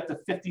all the way up to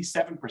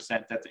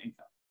 57% debt to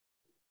income.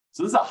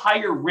 So this is a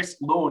higher risk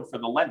loan for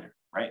the lender,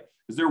 right?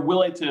 Because they're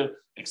willing to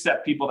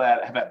accept people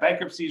that have had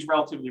bankruptcies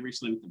relatively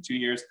recently, within 2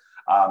 years,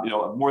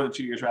 more than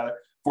 2 years rather.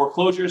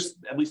 Foreclosures,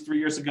 at least 3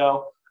 years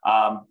ago,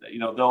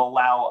 they'll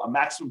allow a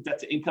maximum debt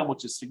to income,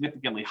 which is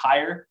significantly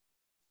higher.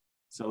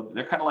 So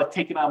they're kind of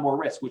taking on more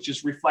risk, which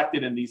is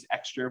reflected in these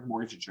extra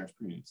mortgage insurance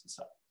premiums and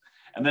stuff.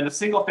 And then the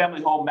single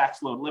family home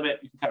max loan limit,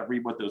 you can kind of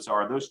read what those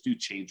are. Those do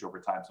change over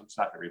time, so I'm just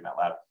not going to read them out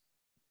loud.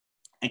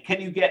 And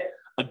can you get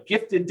a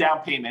gifted down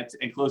payment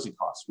and closing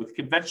costs? With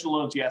conventional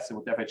loans, yes, and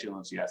with FHA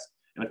loans, yes.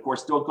 And of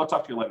course, go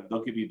talk to your lender.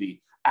 They'll give you the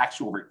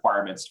actual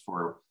requirements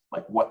for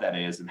what that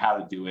is and how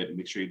to do it and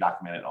make sure you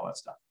document it and all that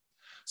stuff.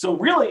 So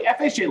really,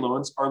 FHA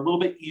loans are a little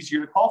bit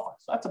easier to qualify.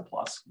 So that's a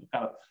plus.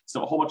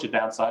 So a whole bunch of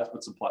downsides,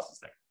 but some pluses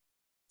there.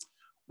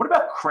 What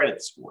about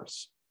credit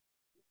scores?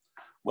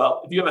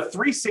 Well, if you have a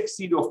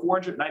 360 to a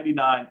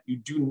 499, you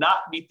do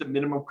not meet the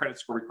minimum credit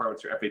score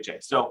requirements for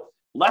FHA. So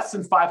less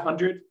than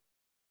 500,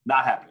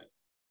 not happening.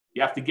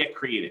 You have to get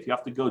creative. You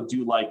have to go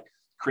do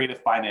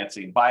creative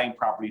financing, buying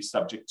properties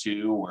subject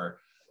to, or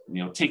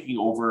taking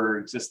over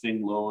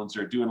existing loans,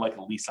 or doing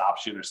a lease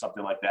option or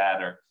something like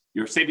that, or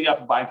you're saving up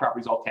and buying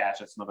properties all cash.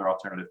 That's another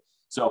alternative.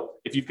 So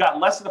if you've got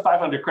less than a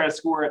 500 credit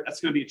score,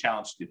 that's going to be a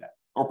challenge to do that,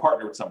 or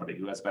partner with somebody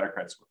who has a better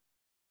credit score.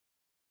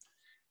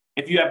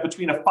 If you have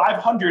between a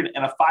 500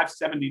 and a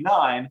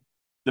 579,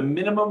 the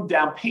minimum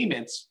down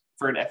payments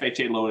for an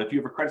FHA loan, if you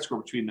have a credit score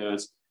between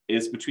those,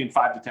 is between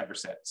 5 to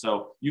 10%.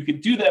 So you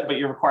can do that, but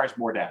it requires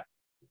more down.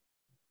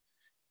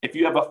 If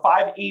you have a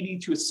 580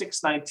 to a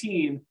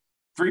 619,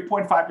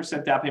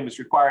 3.5% down payment is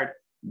required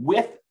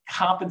with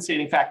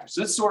compensating factors.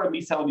 So this is sort of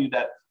me telling you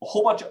that a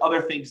whole bunch of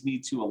other things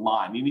need to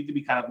align. You need to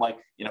be kind of like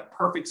in a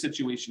perfect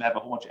situation, have a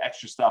whole bunch of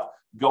extra stuff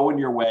going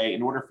your way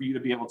in order for you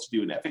to be able to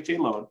do an FHA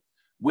loan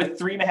with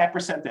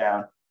 3.5%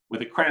 down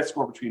with a credit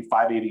score between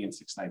 580 and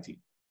 619.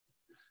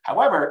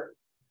 However,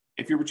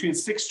 if you're between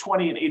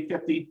 620 and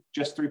 850,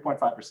 just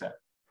 3.5%.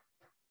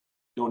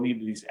 Don't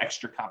need these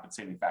extra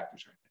compensating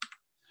factors or anything.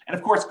 And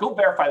of course, go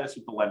verify this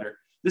with the lender.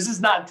 This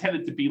is not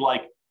intended to be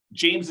like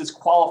James is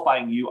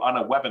qualifying you on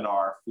a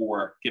webinar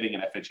for getting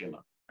an FHA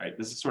loan, right?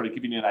 This is sort of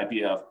giving you an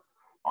idea of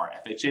are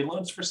FHA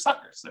loans for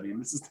suckers? I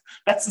mean,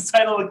 that's the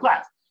title of the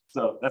class.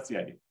 So that's the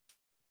idea.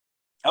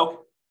 Okay.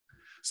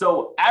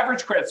 So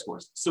average credit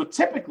scores. So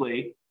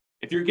typically,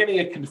 if you're getting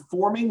a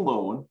conforming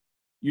loan,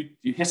 you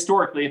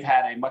historically have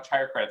had a much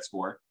higher credit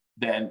score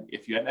than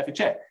if you had an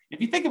FHA.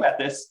 If you think about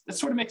this, this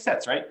sort of makes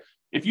sense, right?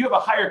 If you have a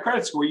higher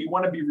credit score, you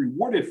want to be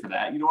rewarded for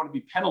that. You don't want to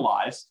be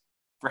penalized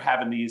for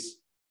having these,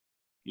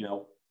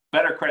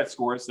 better credit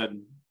scores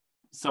than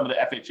some of the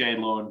FHA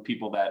loan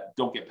people that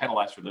don't get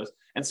penalized for those.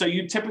 And so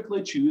you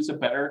typically choose a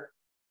better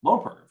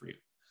loan program for you,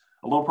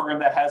 a loan program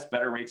that has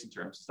better rates and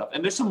terms and stuff.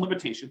 And there's some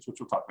limitations,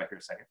 which we'll talk about here in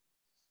a second.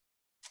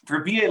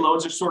 For VA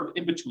loans, they're sort of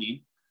in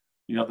between.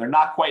 They're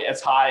not quite as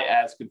high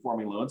as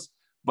conforming loans,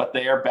 but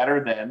they are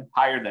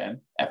higher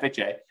than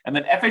FHA. And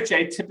then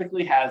FHA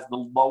typically has the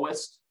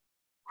lowest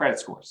credit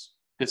scores,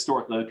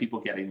 historically, the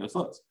people getting those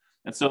loans.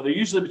 And so they're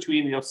usually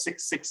between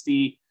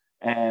 660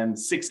 and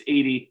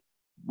 680.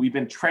 We've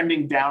been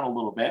trending down a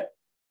little bit,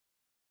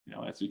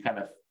 as we kind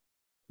of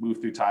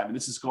move through time. And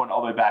this is going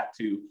all the way back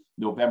to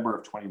November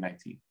of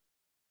 2019.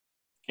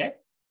 Okay.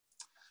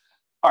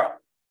 All right.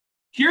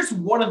 Here's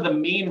one of the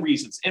main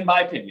reasons, in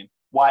my opinion,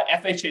 why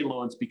FHA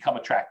loans become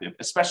attractive,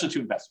 especially to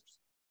investors.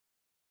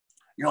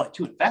 You're like,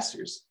 to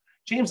investors?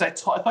 James, I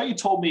thought you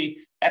told me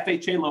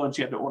FHA loans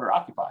you have to owner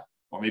occupy.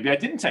 Or maybe I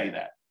didn't tell you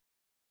that.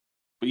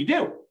 But you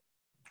do.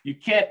 You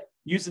can't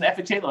use an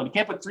FHA loan. You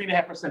can't put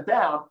 3.5%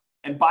 down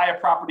and buy a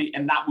property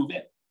and not move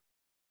in.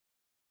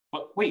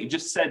 But wait, you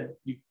just said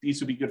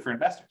these would be good for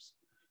investors.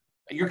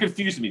 You're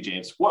confusing me,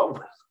 James.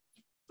 What?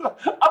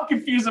 I'm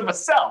confusing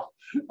myself.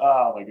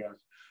 Oh my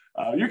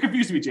gosh. You're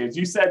confusing me, James.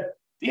 You said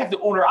they have to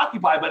own or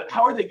occupy, but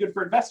how are they good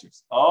for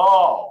investors?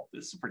 Oh,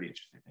 this is pretty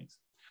interesting things.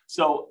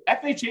 So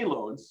FHA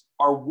loans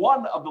are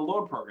one of the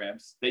loan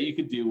programs that you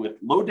could do with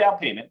low down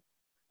payment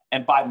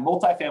and buy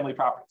multifamily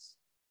properties.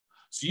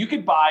 So you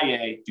could buy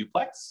a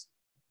duplex,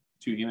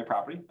 2-unit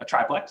property, a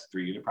triplex,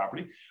 3-unit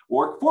property,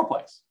 or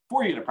fourplex,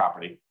 4-unit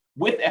property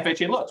with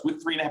FHA loans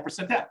with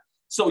 3.5% down.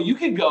 So you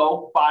can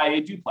go buy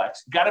a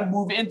duplex, got to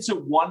move into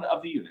one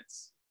of the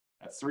units.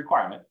 That's the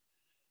requirement.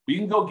 But you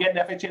can go get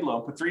an FHA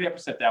loan, put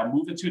 3.5% down,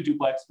 move into a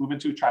duplex, move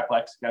into a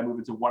triplex, got to move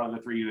into one of the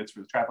 3 units for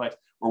the triplex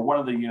or one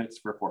of the units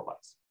for a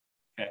fourplex.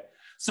 Okay.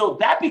 So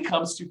that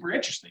becomes super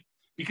interesting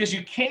because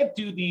you can't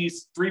do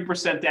these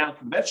 3% down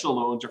conventional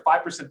loans or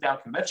 5% down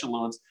conventional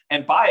loans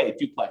and buy a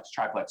duplex,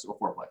 triplex, or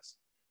fourplex.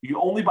 You can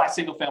only buy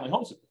single family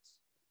homes with this.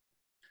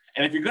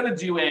 And if you're going to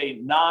do a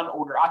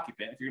non-owner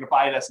occupant, if you're going to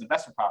buy it as an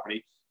investment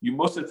property, you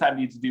most of the time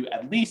need to do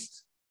at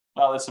least,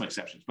 well, there's some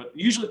exceptions, but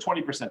usually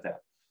 20% down.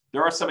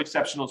 There are some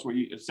exceptional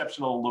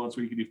loans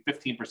where you can do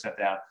 15%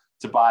 down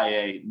to buy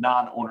a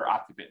non-owner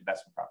occupant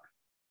investment property.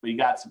 But you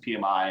got some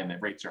PMI and the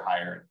rates are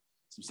higher and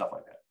some stuff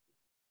like that.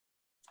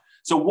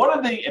 So one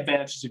of the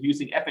advantages of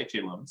using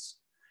FHA loans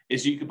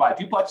is you could buy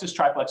duplexes,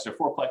 triplexes, or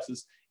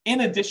fourplexes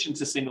in addition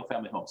to single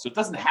family homes. So it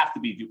doesn't have to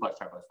be duplex,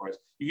 triplex, fourplex.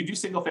 You can do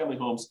single family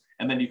homes,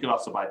 and then you can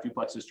also buy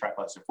duplexes,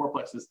 triplexes, or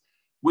fourplexes,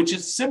 which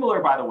is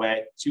similar, by the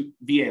way, to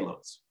VA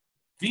loans.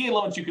 VA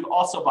loans, you can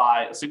also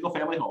buy a single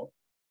family home,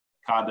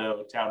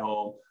 condo,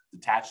 townhome,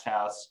 detached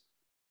house.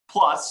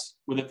 Plus,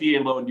 with a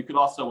VA loan, you could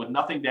also, with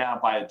nothing down,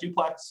 buy a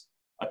duplex,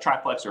 a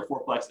triplex, or a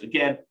fourplex.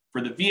 Again,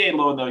 for the VA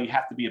loan, though, you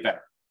have to be a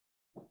veteran.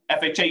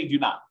 FHA, you do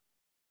not.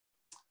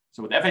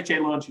 So with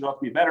FHA loans, you don't have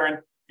to be a veteran.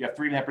 You have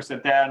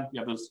 3.5% down. You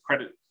have those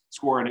credit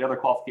score and the other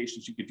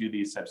qualifications. You could do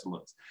these types of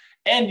loans.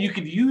 And you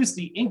could use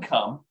the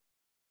income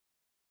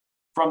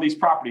from these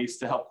properties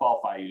to help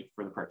qualify you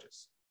for the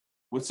purchase.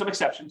 With some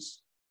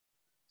exceptions.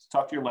 So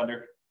talk to your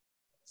lender.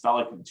 It's not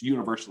like it's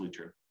universally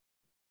true.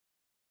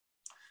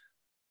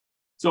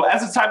 So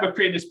as the time of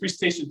creating this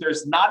presentation,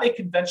 there's not a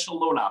conventional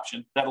loan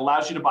option that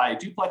allows you to buy a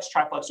duplex,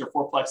 triplex, or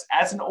fourplex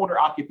as an owner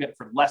occupant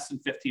for less than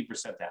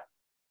 15% down.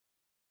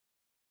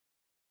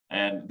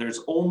 And there's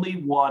only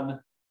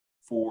one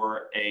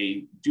for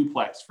a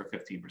duplex for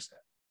 15%.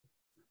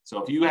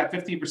 So if you have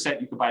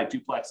 15%, you can buy a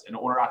duplex and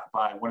owner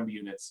occupy one of the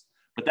units,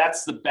 but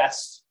that's the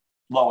best,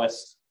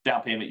 lowest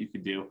down payment you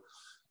can do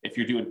if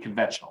you're doing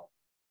conventional.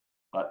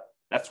 But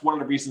that's one of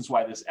the reasons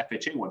why this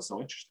FHA one's so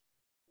interesting.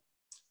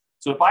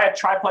 So to buy a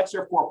triplex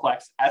or a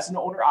fourplex as an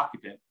owner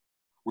occupant,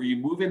 where you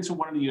move into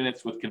one of the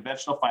units with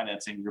conventional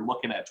financing, you're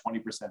looking at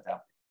 20% down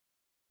payment.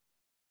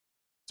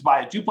 To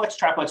buy a duplex,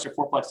 triplex, or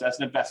fourplex as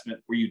an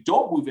investment where you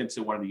don't move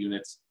into one of the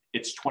units,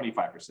 it's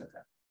 25% down,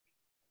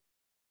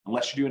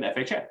 unless you're doing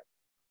FHA.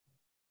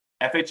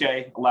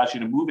 FHA allows you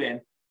to move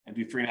in and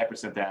do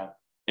 3.5% down.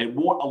 It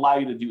won't allow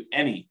you to do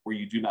any where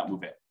you do not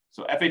move in.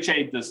 So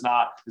FHA is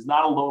not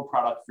a loan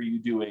product for you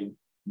doing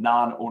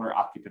non-owner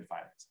occupant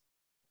financing.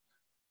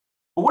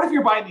 But what if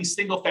you're buying these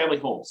single family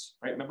homes,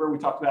 right? Remember we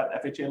talked about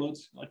FHA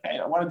loans? Like, hey,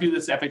 I want to do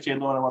this FHA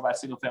loan. I want to buy a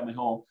single family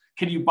home.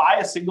 Can you buy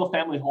a single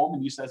family home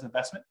and use it as an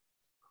investment?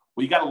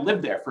 Well, you got to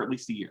live there for at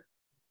least a year.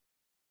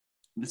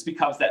 And this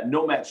becomes that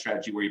nomad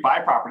strategy where you buy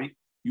a property,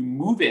 you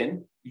move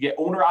in, you get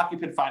owner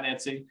occupant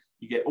financing,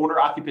 you get owner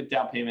occupant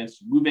down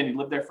payments, you move in, you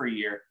live there for a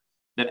year.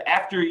 Then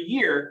after a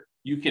year,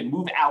 you can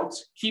move out,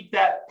 keep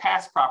that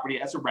past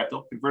property as a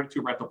rental, convert it to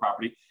a rental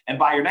property, and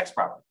buy your next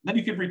property. Then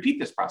you could repeat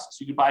this process.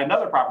 You could buy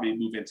another property and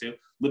move into,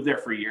 live there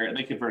for a year, and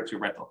then convert it to a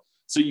rental.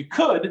 So you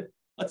could,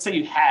 let's say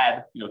you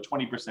had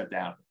 20%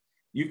 down.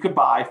 You could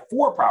buy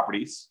 4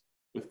 properties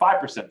with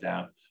 5%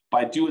 down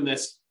by doing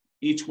this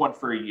each one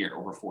for a year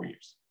over 4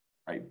 years.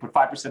 Right? Put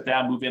 5%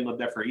 down, move in, live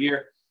there for a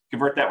year,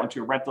 convert that one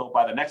to a rental,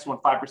 buy the next one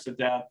 5%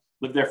 down,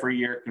 live there for a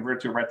year, convert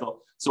it to a rental.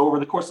 So over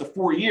the course of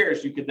 4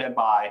 years, you could then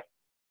buy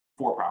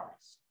 4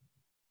 properties.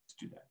 Let's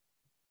do that.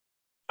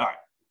 All right.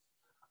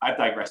 I've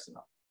digressed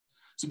enough.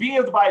 So being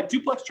able to buy a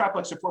duplex,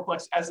 triplex, or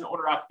fourplex as an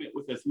owner occupant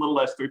with as little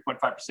as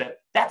 3.5%,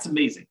 that's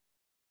amazing.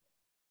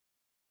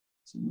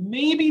 So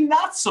maybe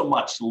not so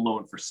much the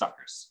loan for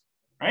suckers,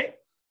 right?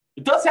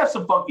 It does have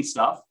some funky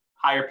stuff,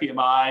 higher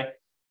PMI,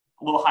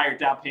 a little higher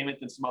down payment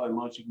than some other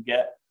loans you can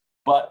get.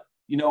 But,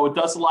 it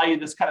does allow you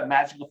this kind of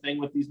magical thing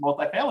with these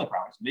multifamily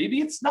properties. Maybe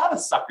it's not a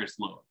sucker's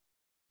loan.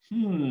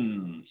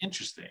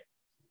 Interesting.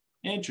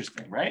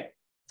 Interesting, right?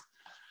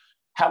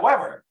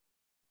 However,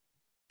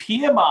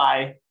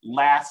 PMI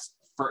lasts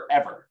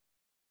forever.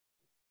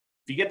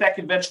 If you get that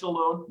conventional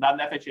loan, not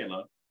an FHA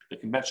loan, the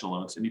conventional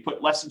loans, and you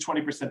put less than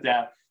 20%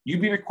 down,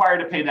 you'd be required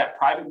to pay that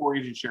private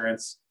mortgage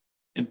insurance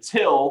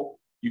until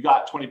you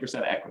got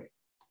 20% equity.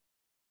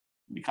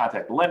 You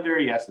contact the lender,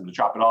 you ask them to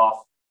chop it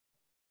off.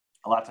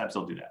 A lot of times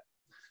they'll do that.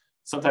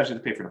 Sometimes you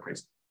have to pay for an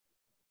appraisal.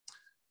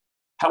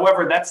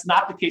 However, that's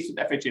not the case with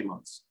FHA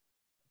loans.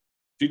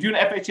 If you do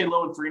an FHA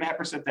loan,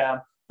 3.5%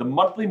 down, the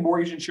monthly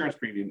mortgage insurance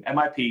premium,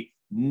 MIP,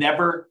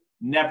 never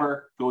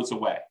goes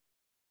away.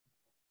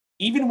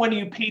 Even when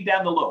you pay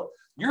down the loan,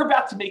 you're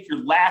about to make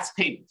your last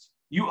payment.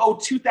 You owe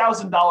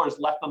 $2,000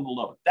 left on the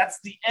loan. That's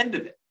the end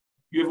of it.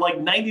 You have like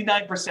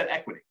 99%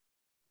 equity.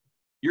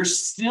 You're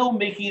still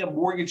making a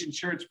mortgage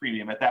insurance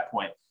premium at that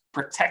point,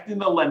 protecting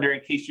the lender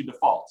in case you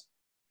default.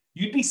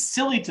 You'd be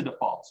silly to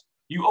default.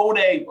 You own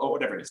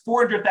whatever it is,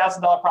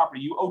 $400,000 property.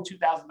 You owe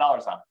 $2,000 on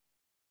it.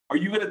 Are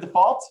you going to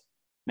default?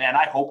 Man,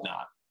 I hope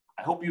not.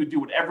 I hope you would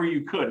do whatever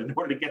you could in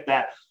order to get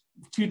that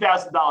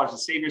 $2,000 to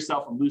save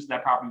yourself from losing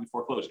that property to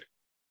foreclosure.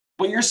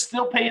 But you're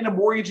still paying a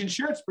mortgage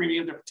insurance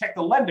premium to protect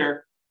the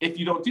lender if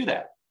you don't do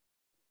that.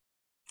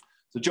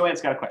 So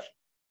Joanne's got a question.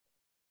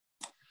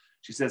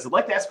 She says, I'd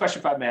like to ask a question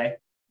if I may.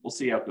 We'll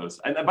see how it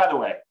goes. And by the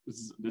way,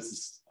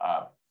 this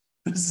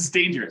is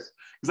dangerous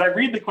because I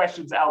read the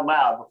questions out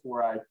loud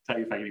before I tell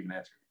you if I can even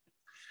answer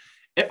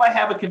it. If I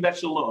have a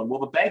conventional loan, will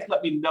the bank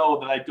let me know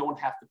that I don't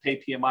have to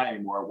pay PMI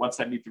anymore once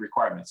I meet the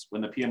requirements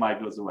when the PMI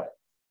goes away?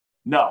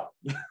 No.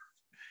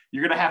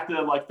 You're going to have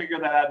to figure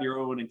that out on your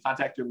own and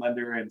contact your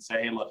lender and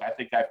say, hey, look, I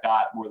think I've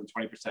got more than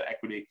 20%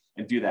 equity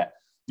and do that.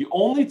 The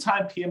only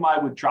time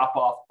PMI would drop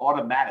off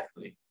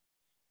automatically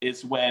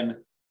is when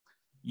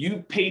you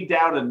paid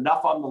down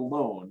enough on the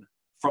loan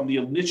from the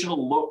original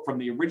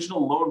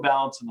loan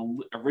balance and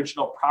the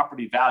original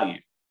property value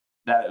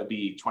that it would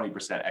be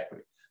 20%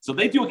 equity. So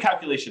they do a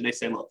calculation. They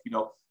say, look,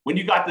 when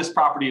you got this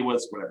property, it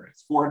was whatever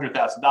it's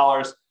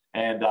 $400,000,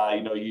 and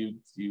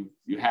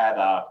you had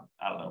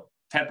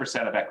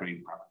 10% of equity in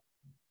the property.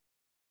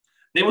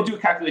 They will do a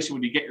calculation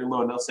when you get your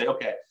loan. They'll say,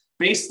 okay,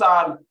 based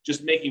on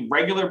just making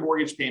regular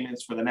mortgage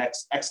payments for the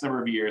next X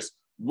number of years,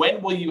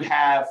 when will you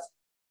have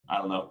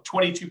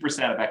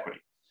 22% of equity?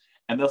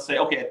 And they'll say,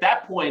 okay, at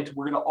that point,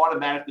 we're going to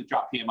automatically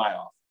drop PMI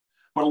off.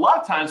 But a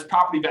lot of times,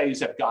 property values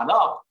have gone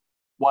up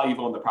while you've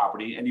owned the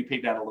property and you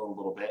paid down a loan a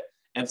little bit.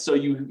 And so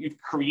you've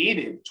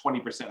created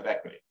 20% of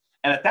equity.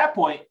 And at that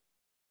point,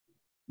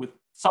 with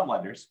some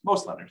lenders,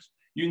 most lenders,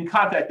 you can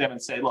contact them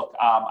and say, look,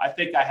 I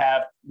think I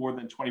have more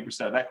than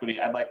 20% of equity.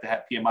 I'd like to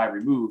have PMI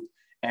removed.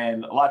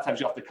 And a lot of times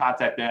you have to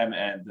contact them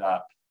and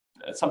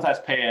sometimes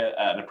pay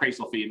an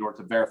appraisal fee in order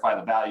to verify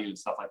the value and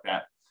stuff like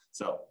that.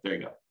 So there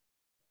you go.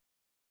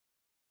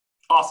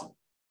 Awesome.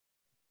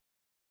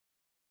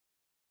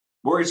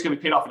 Mortgage is going to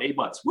be paid off in 8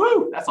 months.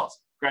 Woo! That's awesome.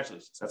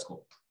 Congratulations. That's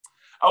cool.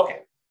 Okay.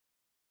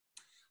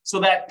 So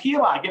that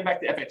PMI, getting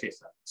back to FHA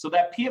stuff. So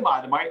that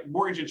PMI, the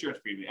mortgage insurance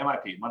premium,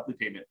 MIP, monthly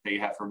payment that you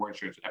have for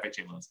mortgage insurance,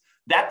 FHA loans,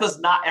 that does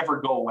not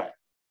ever go away,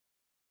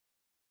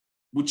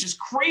 which is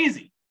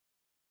crazy.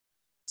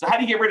 So how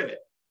do you get rid of it?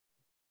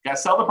 You got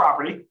to sell the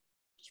property.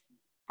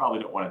 Probably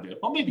don't want to do it.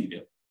 Well, maybe you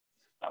do.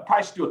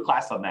 Probably should do a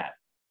class on that.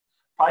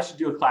 Probably should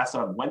do a class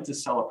on when to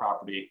sell a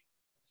property.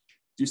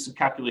 Do some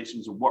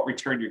calculations of what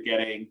return you're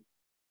getting.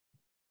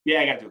 Yeah,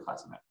 I got to do a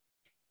class on that.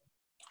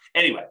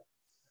 Anyway,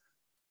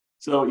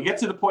 so you get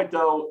to the point,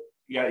 though,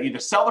 you got to either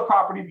sell the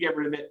property to get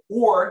rid of it,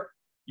 or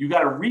you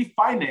got to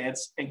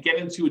refinance and get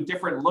into a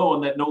different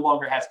loan that no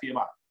longer has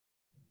PMI.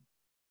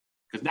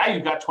 Because now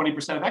you've got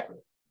 20% of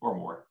equity or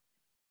more.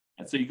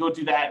 And so you go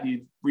do that and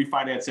you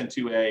refinance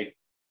into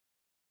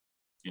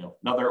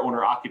another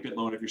owner occupant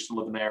loan if you're still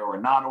living there, or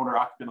a non-owner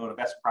occupant loan,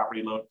 investment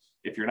property loan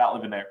if you're not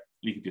living there,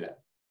 you can do that.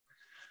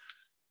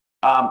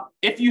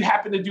 If you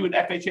happen to do an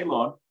FHA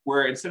loan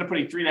where instead of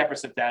putting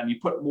 3.5% down, you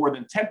put more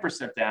than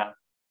 10% down,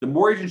 the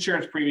mortgage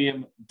insurance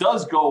premium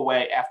does go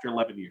away after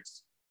 11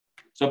 years.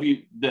 So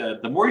if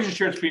the mortgage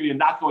insurance premium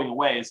not going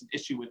away is an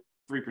issue with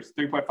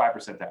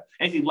 3.5% down,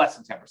 anything less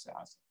than 10%,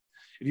 honestly.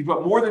 If you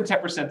put more than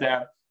 10%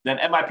 down, then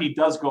MIP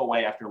does go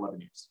away after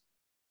 11 years.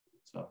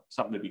 So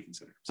something to be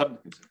considered, something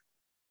to consider.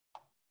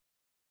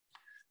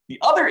 The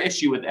other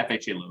issue with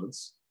FHA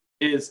loans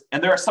is,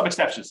 and there are some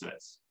exceptions to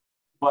this,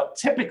 but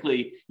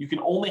typically you can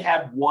only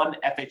have one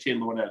FHA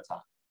loan at a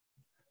time.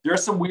 There are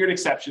some weird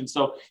exceptions.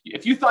 So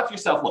if you thought to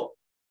yourself, look,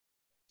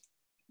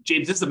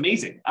 James, this is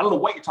amazing. I don't know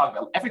what you're talking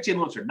about. FHA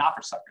loans are not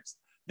for suckers.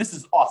 This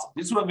is awesome.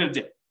 This is what I'm going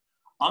to do.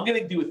 I'm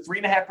going to do a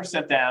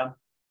 3.5% down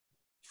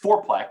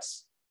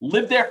fourplex,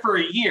 live there for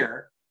a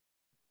year,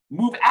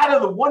 move out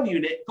of the one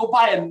unit, go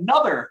buy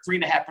another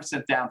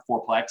 3.5% down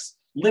fourplex,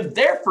 live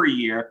there for a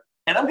year,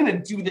 and I'm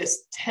going to do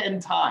this 10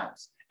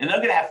 times. And I'm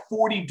going to have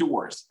 40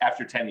 doors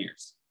after 10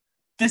 years.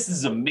 This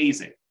is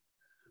amazing.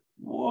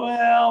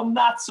 Well,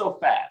 not so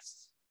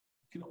fast.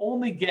 You can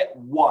only get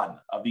one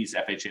of these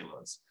FHA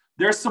loans.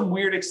 There's some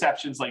weird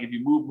exceptions, like if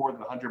you move more than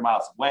 100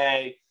 miles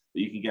away,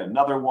 that you can get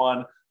another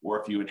one. Or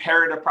if you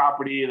inherit a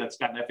property that's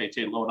got an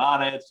FHA loan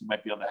on it, you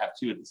might be able to have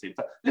two at the same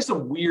time. There's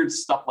some weird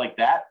stuff like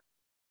that.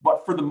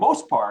 But for the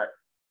most part,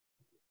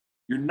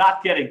 you're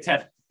not getting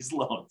 10 of these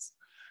loans.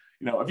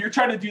 If you're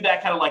trying to do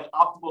that kind of like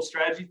optimal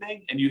strategy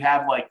thing, and you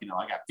have like,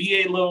 I got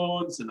VA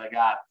loans and I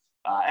got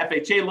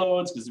FHA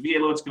loans, because the VA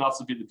loans can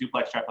also do the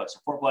duplex, triplex,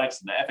 or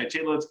fourplex, and the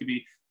FHA loans can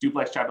be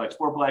duplex, triplex,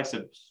 fourplex.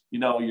 And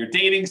you're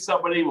dating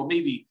somebody, well,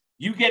 maybe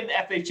you get an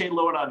FHA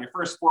loan on your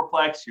first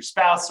fourplex, your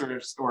spouse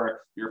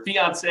or your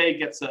fiance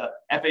gets a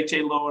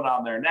FHA loan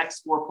on their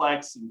next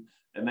fourplex,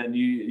 and then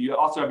you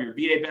also have your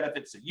VA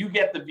benefits. So you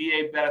get the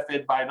VA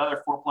benefit by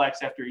another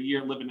fourplex after a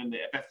year living in the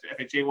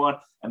FHA one,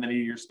 and then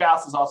your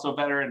spouse is also a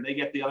veteran and they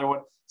get the other one.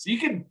 So you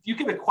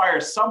can acquire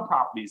some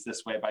properties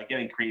this way by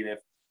getting creative,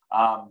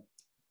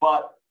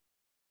 but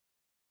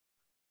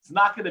it's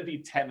not going to be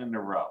 10 in a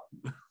row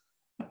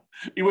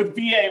with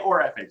VA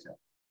or FHA.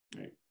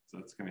 Right? So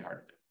it's going to be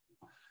hard to do.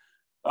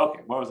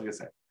 Okay, what was I going to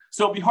say?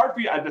 So it'd be hard for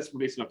you. That's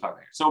basically what I'm talking about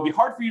here. So it'd be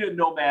hard for you to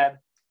nomad,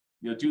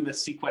 doing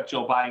this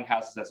sequential buying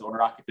houses as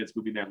owner occupants,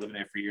 moving there, living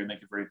there for a year, and then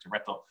converting to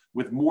rental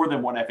with more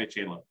than one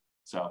FHA loan.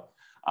 So,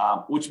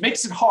 which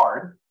makes it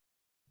hard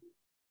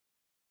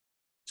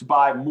to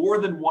buy more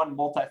than one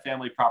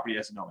multifamily property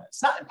as a nomad.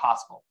 It's not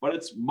impossible, but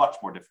it's much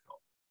more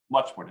difficult.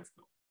 Much more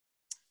difficult.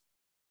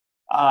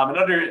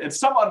 And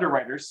some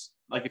underwriters,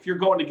 like if you're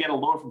going to get a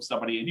loan from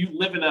somebody and you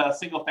live in a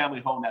single family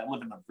home that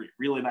live in a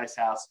really nice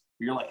house,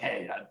 you're like,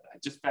 hey, I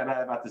just found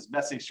out about this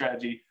vesting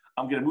strategy.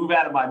 I'm going to move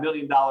out of my $1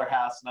 million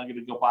house and I'm going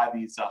to go buy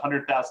these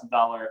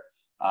 $100,000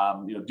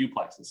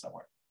 duplexes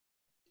somewhere.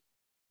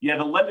 Yeah,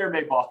 the lender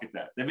may balk at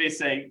that. They may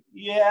say,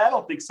 yeah, I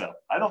don't think so.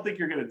 I don't think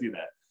you're going to do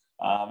that.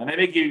 And they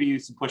may give you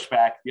some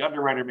pushback. The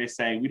underwriter may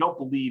say, we don't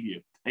believe you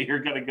that you're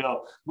going to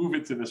go move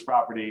into this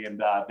property. And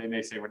they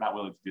may say, we're not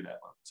willing to do that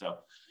loan. So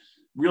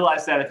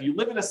realize that if you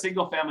live in a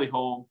single family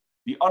home,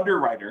 the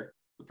underwriter,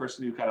 the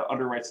person who kind of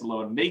underwrites the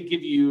loan, may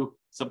give you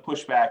some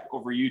pushback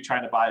over you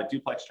trying to buy a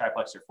duplex,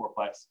 triplex, or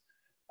fourplex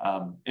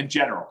in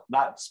general,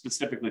 not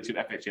specifically to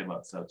an FHA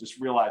loan. So just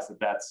realize that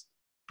that's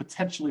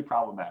potentially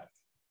problematic.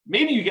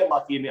 Maybe you get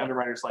lucky and the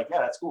underwriter's like, yeah,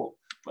 that's cool.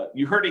 But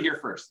you heard it here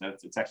first.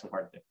 It's actually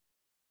hard to do.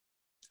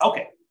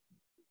 Okay.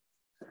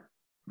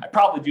 I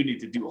probably do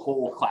need to do a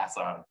whole class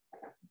on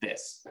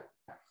this,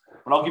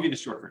 but I'll give you the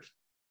short version.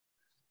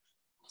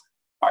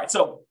 All right,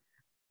 so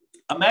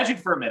imagine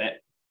for a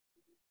minute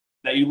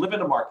that you live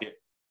in a market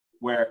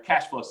where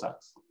cash flow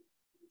sucks.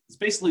 There's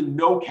basically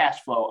no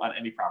cash flow on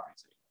any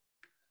properties.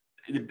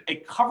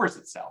 It covers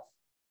itself,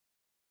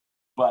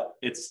 but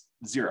it's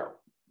zero,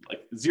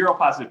 like zero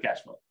positive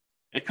cash flow.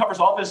 It covers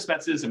all the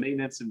expenses and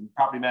maintenance and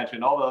property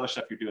management, all the other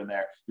stuff you're doing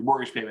there, your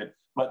mortgage payment,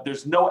 but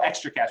there's no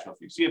extra cash flow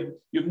for you. So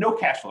you have no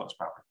cash flow on this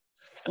property.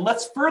 And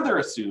let's further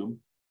assume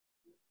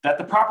that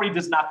the property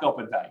does not go up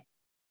in value.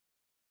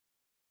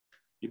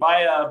 You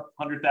buy a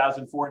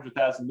 $100,000, $400,000,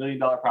 $1 million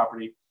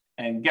property,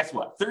 and guess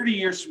what? 30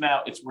 years from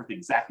now, it's worth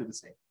exactly the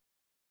same.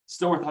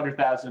 Still worth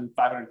 $100,000,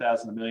 $500,000,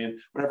 $1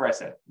 million, whatever I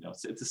said.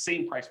 It's the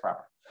same price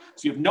property.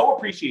 So you have no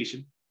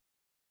appreciation,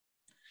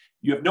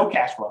 you have no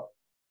cash flow,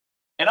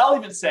 and I'll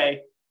even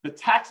say the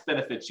tax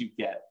benefits you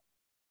get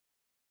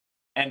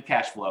and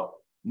cash flow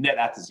net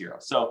out to zero.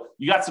 So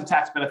you got some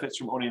tax benefits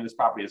from owning this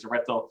property as a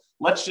rental.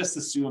 Let's just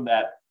assume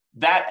that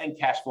and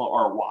cash flow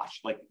are a wash,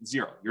 like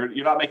zero.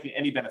 You're not making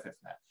any benefit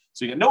from that.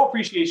 So you get no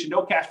appreciation,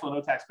 no cash flow,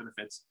 no tax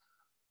benefits,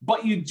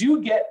 but you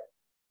do get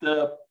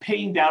the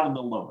paying down on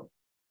the loan.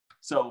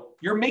 So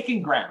you're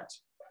making ground.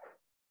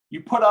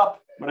 You put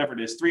up whatever it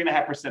is,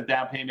 3.5%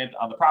 down payment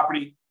on the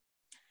property,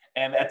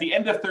 And at the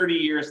end of 30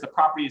 years, the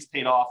property is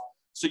paid off.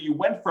 So you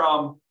went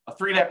from a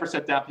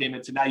 3.5% down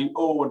payment to now you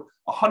own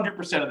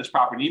 100% of this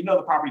property. Even though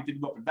the property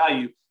didn't go up in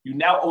value, you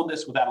now own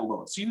this without a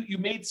loan. So you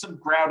made some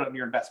ground on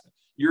your investment.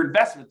 Your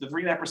investment, the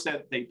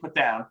 3.5% they put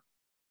down,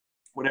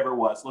 whatever it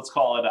was, let's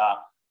call it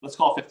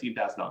 $15,000.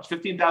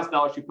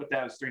 $15,000 you put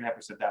down as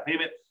 3.5% down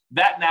payment.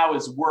 That now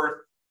is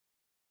worth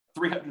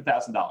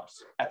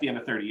 $300,000 at the end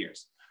of 30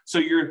 years. So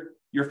your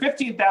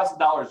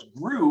 $15,000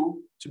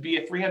 grew to be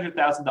a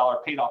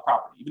 $300,000 paid off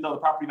property, even though the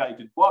property value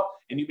didn't go up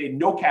and you made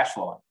no cash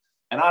flow on it.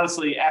 And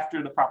honestly,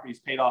 after the property is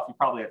paid off, you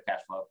probably have cash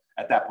flow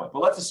at that point.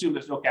 But let's assume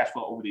there's no cash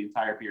flow over the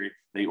entire period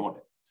that you own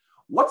it.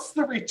 What's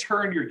the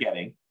return you're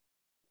getting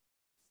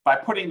by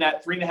putting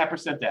that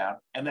 3.5% down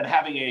and then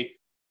having a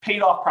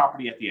paid off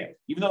property at the end,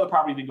 even though the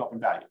property didn't go up in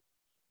value?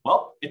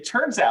 Well, it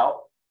turns out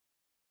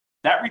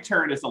that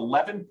return is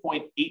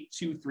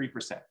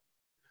 11.823%.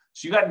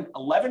 So you got an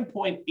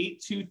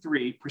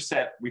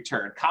 11.823%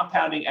 return,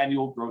 compounding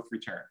annual growth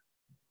return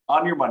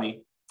on your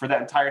money for that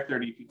entire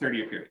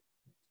 30-year period.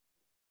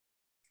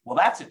 Well,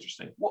 that's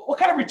interesting. What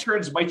kind of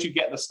returns might you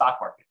get in the stock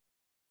market?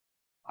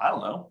 I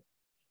don't know.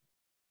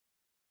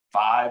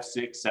 5,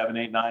 6, 7,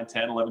 8, 9,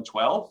 10, 11,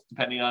 12,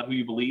 depending on who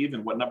you believe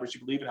and what numbers you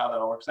believe and how that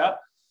all works out.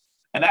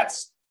 And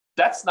that's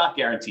not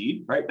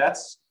guaranteed, right?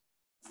 That's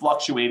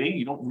fluctuating.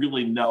 You don't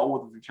really know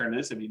what the return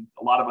is. I mean,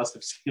 a lot of us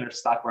have seen our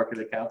stock market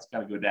accounts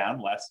kind of go down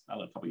the last, I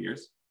don't know, couple of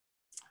years.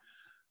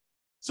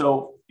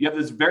 So you have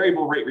this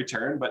variable rate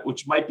return, but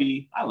which might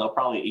be, I don't know,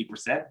 probably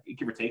 8%,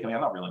 give or take. I mean, I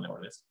don't really know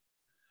what it is.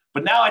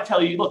 But now I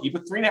tell you, look, you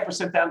put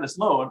 3.5% down this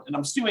loan, and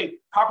I'm assuming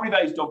property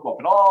values don't go up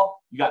at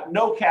all. You got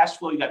no cash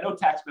flow. You got no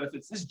tax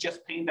benefits. This is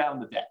just paying down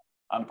the debt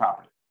on the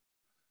property.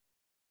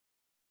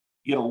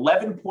 You get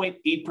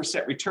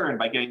 11.8% return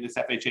by getting this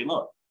FHA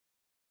loan.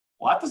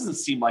 Well, that doesn't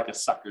seem like a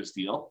sucker's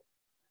deal.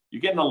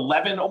 You're getting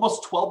 11,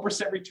 almost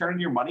 12% return on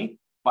your money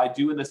by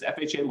doing this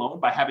FHA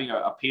loan, by having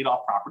a paid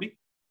off property.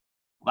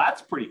 Well,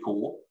 that's pretty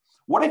cool.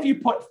 What if you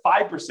put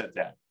 5%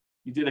 down?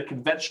 You did a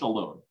conventional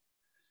loan.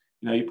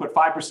 You put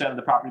 5% of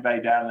the property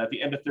value down, and at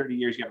the end of 30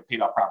 years, you have a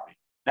paid off property.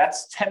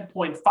 That's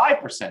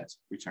 10.5%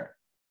 return.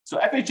 So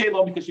FHA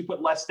loan, because you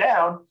put less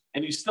down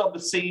and you still have the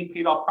same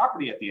paid off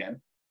property at the end,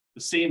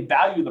 the same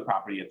value of the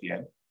property at the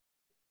end,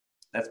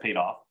 that's paid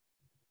off.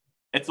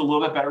 It's a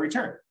little bit better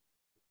return.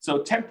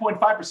 So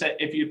 10.5%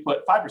 if you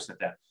put 5%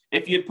 down.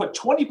 If you put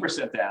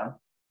 20% down,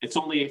 it's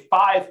only a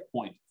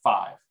 5.511%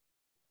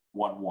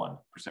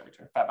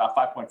 return, about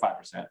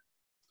 5.5%. And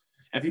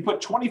if you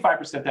put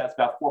 25% down, it's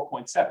about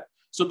 4.7.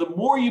 So the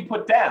more you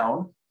put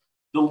down,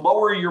 the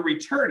lower your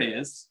return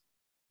is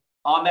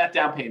on that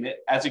down payment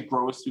as it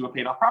grows through a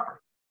paid off property.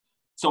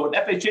 So an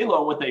FHA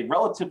loan with a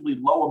relatively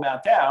low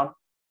amount down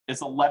is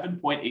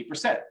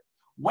 11.8%.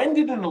 When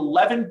did an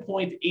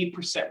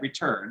 11.8%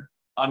 return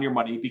on your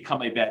money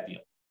become a bad deal?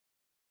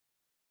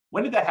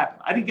 When did that happen?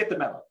 I didn't get the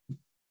memo.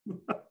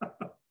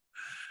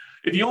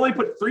 If you only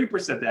put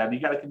 3% down, you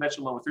got a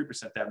conventional loan with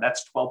 3% down,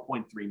 that's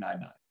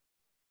 12.399.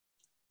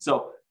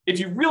 So if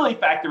you really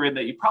factor in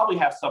that you probably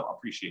have some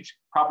appreciation,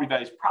 property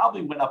values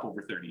probably went up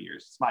over 30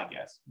 years. It's my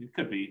guess. It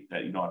could be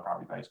that you don't have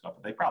property values go up,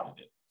 but they probably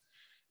did.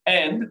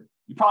 And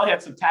you probably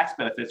had some tax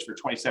benefits for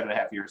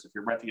 27.5 years. If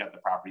you're renting out the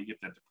property, you get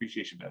that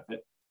depreciation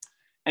benefit.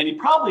 And you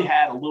probably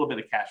had a little bit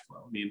of cash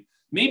flow. I mean,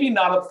 maybe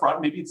not up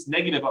front, maybe it's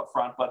negative up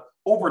front, but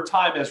over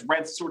time as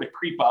rents sort of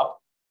creep up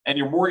and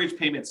your mortgage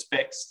payment's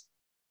fixed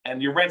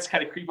and your rents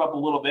kind of creep up a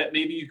little bit,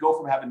 maybe you go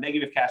from having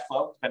negative cash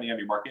flow, depending on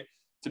your market,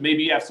 to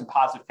maybe you have some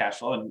positive cash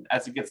flow. And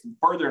as it gets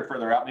further and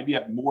further out, maybe you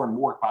have more and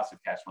more positive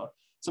cash flow.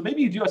 So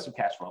maybe you do have some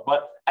cash flow,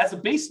 but as a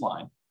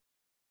baseline,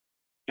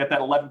 get that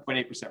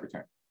 11.8%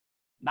 return.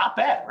 Not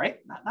bad, right?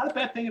 Not a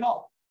bad thing at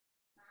all.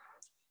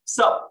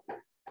 So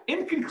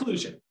in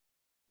conclusion,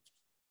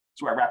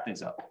 that's where I wrap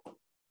things up.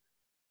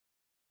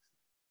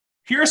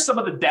 Here are some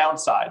of the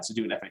downsides to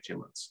doing FHA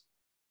loans.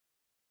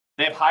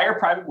 They have higher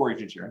private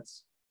mortgage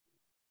insurance.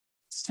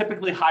 It's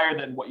typically higher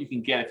than what you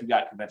can get if you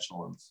got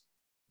conventional loans.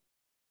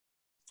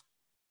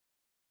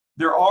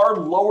 There are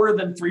lower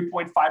than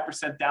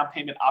 3.5% down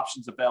payment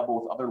options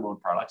available with other loan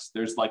products.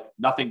 There's like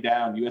nothing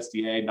down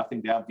USDA,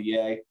 nothing down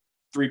VA,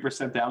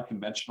 3% down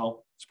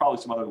conventional. There's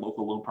probably some other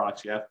local loan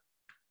products you have.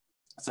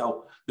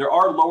 So there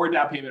are lower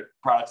down payment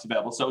products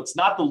available. So it's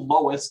not the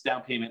lowest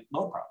down payment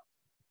loan product.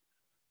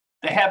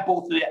 They have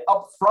both the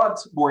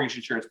upfront mortgage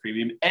insurance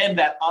premium and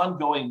that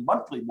ongoing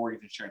monthly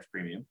mortgage insurance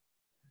premium.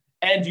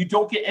 And you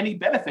don't get any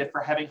benefit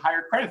for having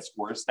higher credit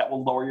scores that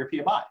will lower your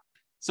PMI.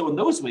 So in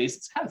those ways,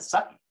 it's kind of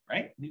sucky,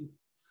 right? I mean,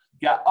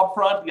 you got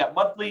upfront, you got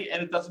monthly,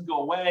 and it doesn't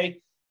go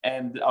away.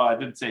 And I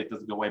didn't say it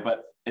doesn't go away,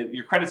 but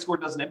your credit score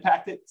doesn't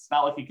impact it. It's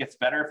not like it gets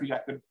better if you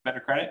got better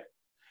credit.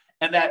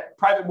 And that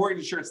private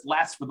mortgage insurance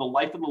lasts for the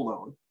life of the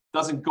loan,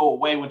 doesn't go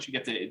away once you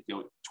get to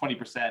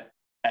 20%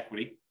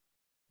 equity.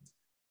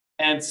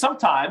 And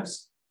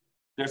sometimes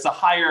there's a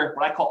higher,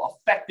 what I call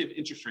effective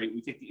interest rate.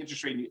 We take the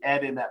interest rate and you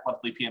add in that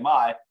monthly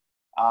PMI.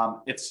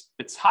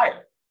 It's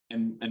higher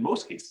in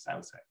most cases, I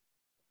would say.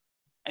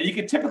 And you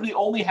can typically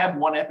only have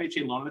one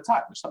FHA loan at a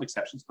time. There's some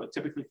exceptions, but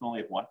typically you can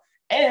only have one.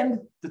 And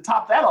to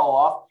top that all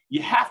off,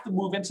 you have to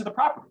move into the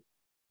property.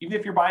 Even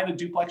if you're buying a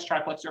duplex,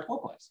 triplex, or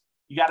fourplex,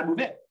 you got to move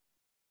in.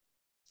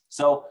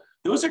 So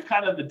those are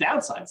kind of the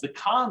downsides, the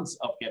cons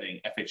of getting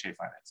FHA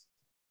financing.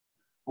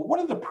 But what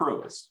are the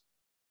pros?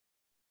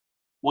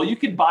 Well, you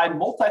can buy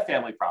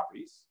multifamily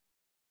properties,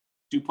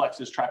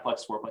 duplexes,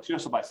 triplex, fourplex. You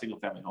also buy single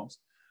family homes,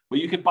 but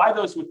you could buy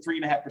those with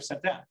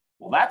 3.5% down.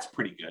 Well, that's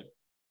pretty good.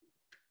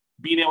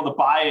 Being able to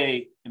buy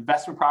a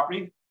investment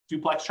property,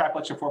 duplex,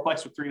 triplex, or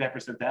fourplex with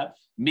 3.5% down,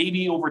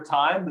 maybe over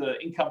time, the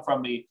income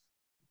from the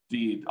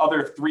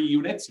other 3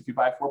 units, if you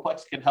buy a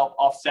fourplex, can help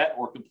offset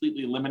or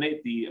completely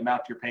eliminate the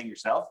amount you're paying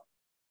yourself.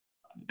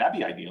 That'd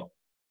be ideal.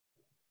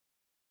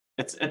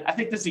 I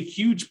think this is a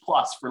huge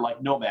plus for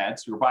like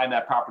nomads who are buying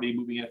that property,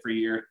 moving in for a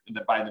year, and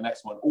then buying the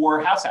next one,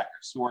 or house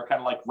hackers who are kind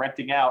of like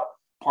renting out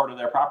part of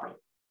their property.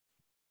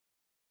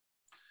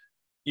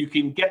 You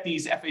can get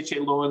these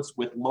FHA loans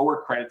with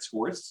lower credit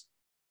scores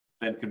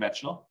than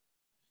conventional.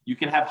 You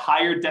can have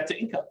higher debt to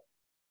income.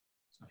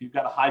 So if you've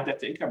got a high debt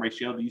to income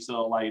ratio, these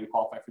will allow you to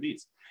qualify for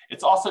these.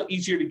 It's also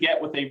easier to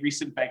get with a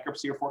recent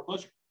bankruptcy or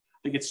foreclosure. I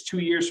think it's 2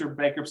 years for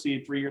bankruptcy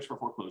and 3 years for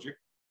foreclosure.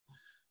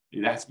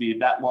 It has to be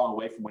that long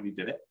away from when you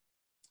did it.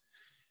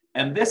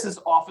 And this is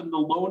often the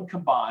loan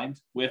combined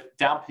with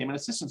down payment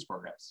assistance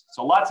programs.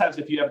 So a lot of times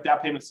if you have down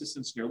payment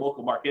assistance in your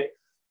local market,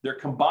 they're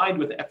combined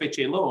with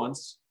FHA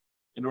loans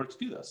in order to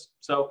do this.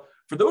 So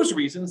for those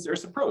reasons,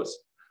 there's some pros.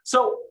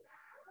 So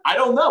I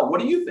don't know. What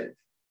do you think?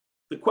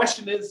 The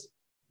question is,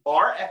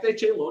 are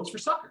FHA loans for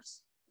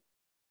suckers?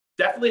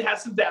 Definitely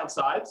has some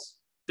downsides,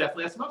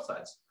 definitely has some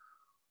upsides.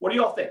 What do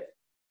you all think?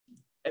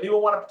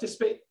 Anyone want to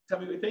participate? Tell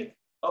me what you think.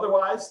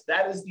 Otherwise,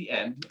 that is the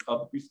end of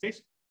the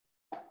presentation.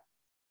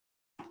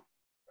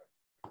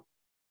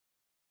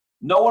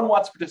 No one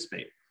wants to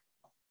participate.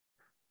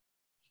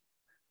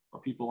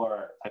 Or people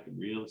are typing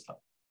real stuff.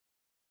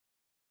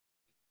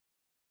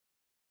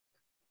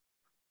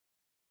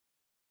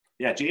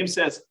 Yeah, James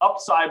says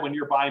upside when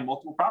you're buying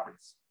multiple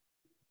properties.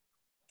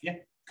 Yeah,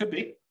 could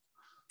be.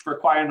 For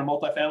acquiring the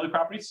multifamily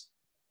properties.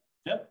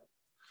 Yeah,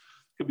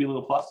 could be a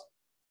little plus.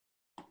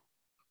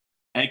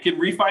 And you can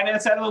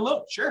refinance out of the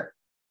loan. Sure.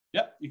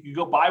 Yep, you can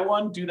go buy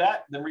one, do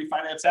that, then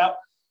refinance out.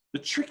 The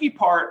tricky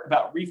part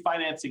about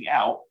refinancing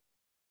out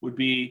would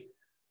be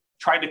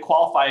trying to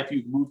qualify if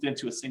you've moved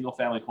into a single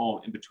family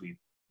home in between.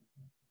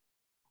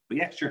 But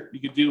yeah, sure. You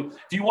could do,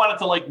 if you wanted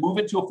to like move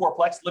into a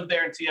fourplex, live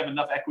there until you have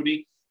enough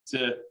equity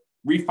to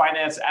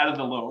refinance out of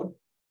the loan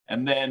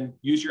and then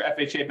use your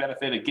FHA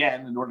benefit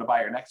again in order to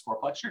buy your next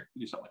fourplex, sure,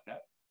 you do something like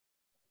that.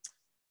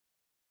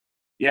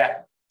 Yeah,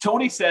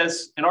 Tony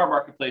says in our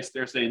marketplace,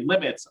 there's a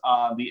limit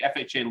on the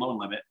FHA loan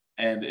limit,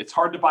 and it's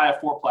hard to buy a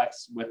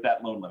fourplex with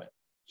that loan limit.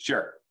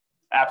 Sure,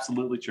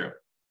 absolutely true.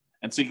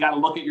 And so you got to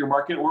look at your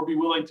market or be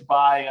willing to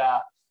buy,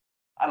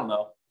 I don't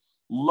know,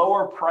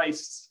 lower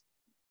price,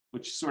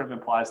 which sort of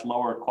implies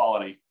lower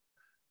quality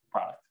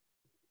product.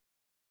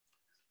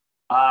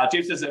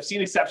 James says, I've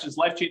seen exceptions,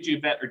 life-changing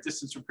event or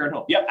distance from current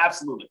home. Yep,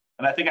 absolutely.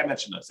 And I think I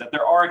mentioned this, that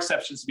there are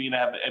exceptions to being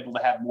able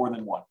to have more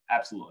than one.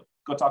 Absolutely.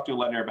 Go talk to a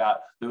lender about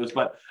those.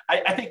 But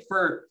I think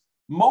for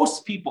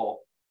most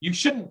people, you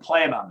shouldn't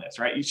plan on this,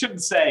 right? You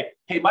shouldn't say,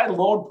 hey, my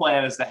loan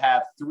plan is to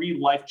have 3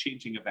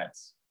 life-changing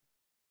events.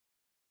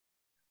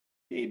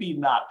 Maybe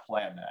not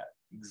plan that.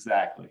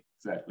 Exactly.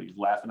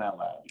 Laughing out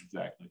loud.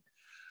 Exactly.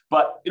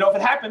 But, if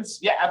it happens,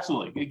 yeah,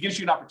 absolutely. It gives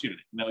you an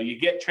opportunity. You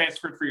get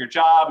transferred for your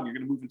job and you're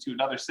going to move into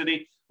another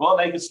city. Well,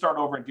 now you can start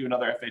over and do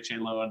another FHA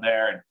loan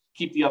there and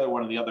keep the other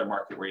one in the other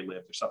market where you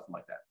live or something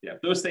like that. Yeah,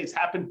 if those things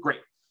happen, great.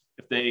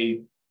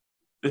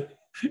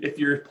 If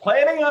you're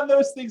planning on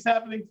those things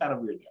happening, kind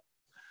of weird.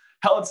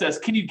 Helen says,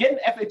 can you get an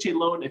FHA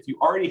loan if you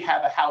already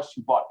have a house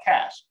you bought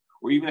cash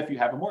or even if you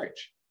have a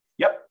mortgage?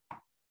 Yep,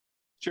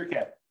 sure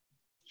can.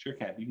 Sure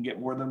can. You can get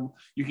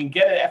you can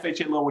get an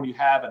FHA loan when you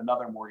have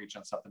another mortgage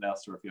on something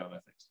else or a few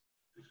other things.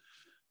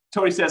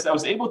 Tony says, I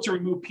was able to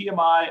remove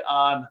PMI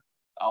on,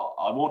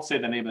 I won't say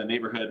the name of the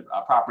neighborhood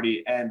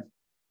property, and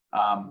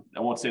I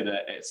won't say the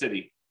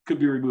city, could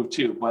be removed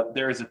too, but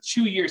there is a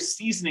 2-year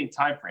seasoning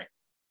time frame.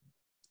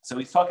 So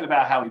he's talking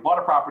about how he bought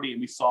a property and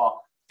we saw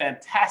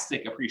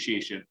fantastic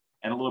appreciation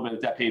and a little bit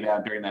of debt pay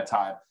down during that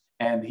time.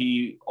 And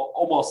he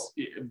almost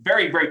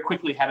very, very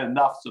quickly had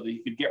enough so that he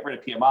could get rid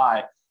of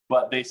PMI.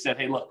 But they said,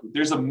 hey, look,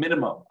 there's a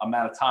minimum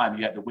amount of time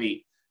you had to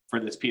wait for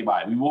this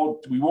PMI. We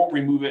won't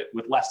remove it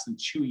with less than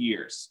 2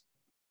 years.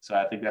 So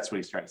I think that's what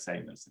he's trying to say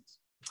in those things.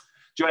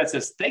 Joanne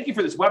says, thank you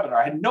for this webinar.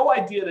 I had no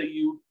idea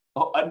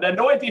I had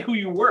no idea who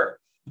you were.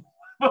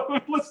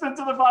 Listen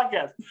to the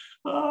podcast.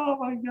 Oh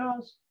my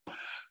gosh.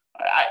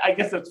 I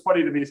guess that's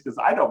funny to me because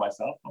I know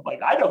myself. I'm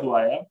like, I know who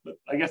I am, but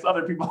I guess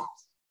other people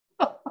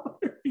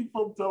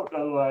don't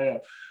know who I am.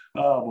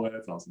 Oh boy,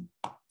 that's awesome.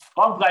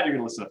 Well, I'm glad you're going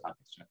to listen to the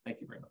podcast, John.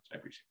 Thank you very much. I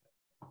appreciate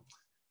that.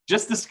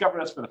 Just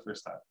discovered us for the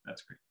first time.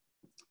 That's great.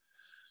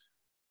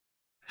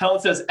 Helen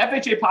says,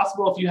 FHA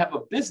possible if you have a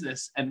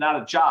business and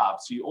not a job,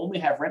 so you only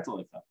have rental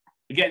income.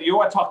 Again, you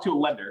want to talk to a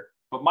lender,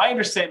 but my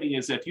understanding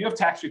is that if you have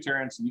tax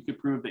returns and you can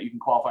prove that you can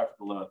qualify for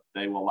the loan,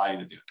 they will allow you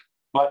to do it.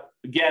 But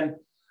again,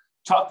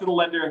 talk to the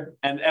lender,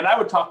 and I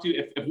would talk to,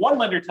 if one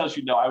lender tells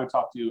you no, I would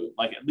talk to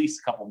like at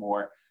least a couple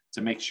more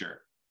to make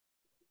sure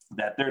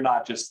that they're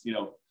not just,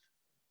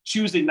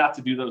 choosing not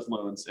to do those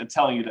loans and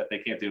telling you that they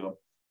can't do them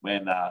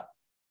when,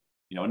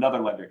 another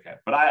lender can.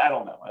 But I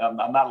don't know.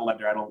 I'm not a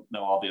lender. I don't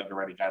know all the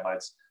underwriting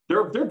guidelines.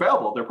 They're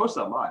available. They're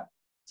posted online.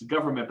 It's a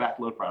government-backed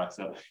loan product.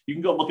 So you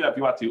can go look it up if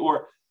you want to.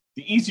 Or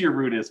the easier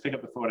route is pick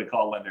up the phone and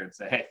call a lender and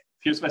say, hey,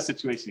 here's my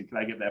situation. Can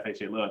I get an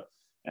FHA loan?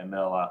 And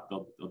they'll do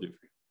it for you.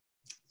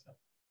 So.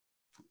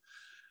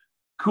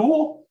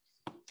 Cool.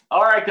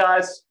 All right,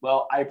 guys.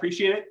 Well, I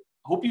appreciate it.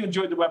 Hope you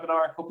enjoyed the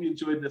webinar. Hope you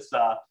enjoyed this,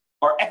 our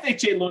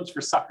FHA Loans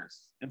for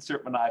Suckers.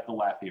 Insert maniacal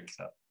laugh here.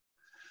 So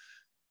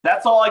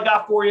that's all I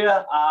got for you.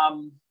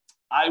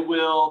 I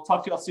will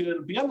talk to you all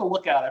soon. Be on the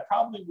lookout. I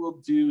probably will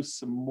do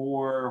some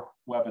more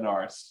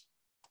webinars.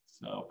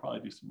 So I'll probably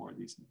do some more of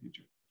these in the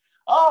future.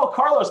 Oh,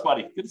 Carlos,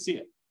 buddy. Good to see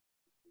you.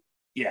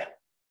 Yeah,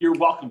 you're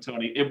welcome,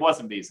 Tony. It was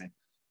amazing.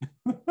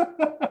 That's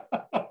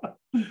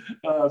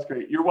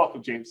great. You're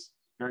welcome, James.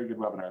 Very good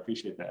webinar. I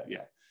appreciate that.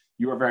 Yeah,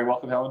 you are very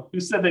welcome, Helen. Who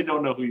said they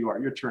don't know who you are?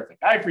 You're terrific.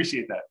 I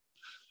appreciate that.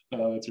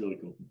 That's really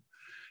cool.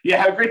 Yeah,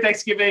 have a great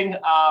Thanksgiving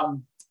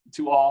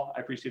to all.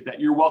 I appreciate that.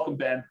 You're welcome,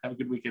 Ben. Have a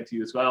good weekend to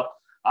you as well.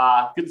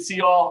 Good to see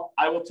you all.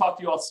 I will talk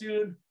to you all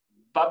soon.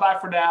 Bye-bye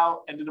for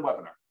now. End of the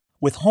webinar.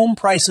 With home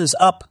prices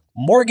up,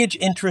 mortgage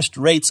interest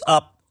rates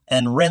up,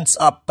 and rents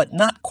up, but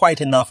not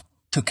quite enough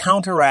to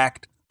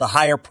counteract the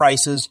higher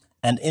prices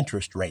and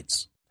interest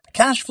rates.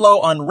 Cash flow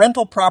on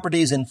rental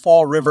properties in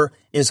Fall River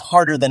is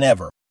harder than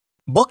ever.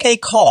 Book a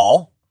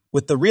call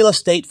with the Real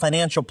Estate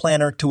Financial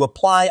Planner to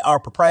apply our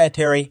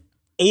proprietary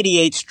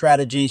 88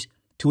 strategies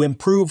to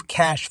improve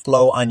cash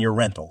flow on your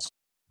rentals.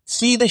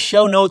 See the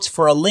show notes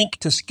for a link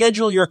to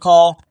schedule your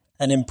call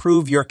and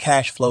improve your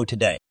cash flow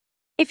today.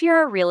 If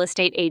you're a real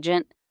estate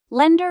agent,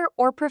 lender,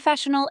 or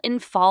professional in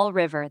Fall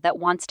River that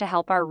wants to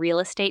help our real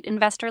estate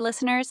investor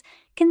listeners,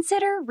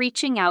 consider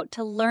reaching out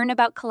to learn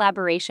about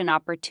collaboration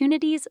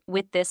opportunities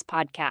with this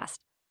podcast.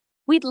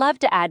 We'd love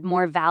to add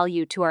more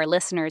value to our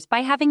listeners by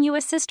having you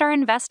assist our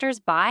investors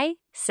buy,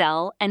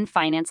 sell, and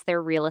finance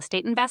their real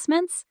estate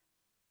investments.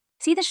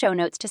 See the show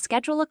notes to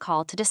schedule a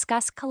call to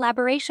discuss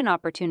collaboration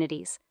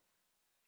opportunities.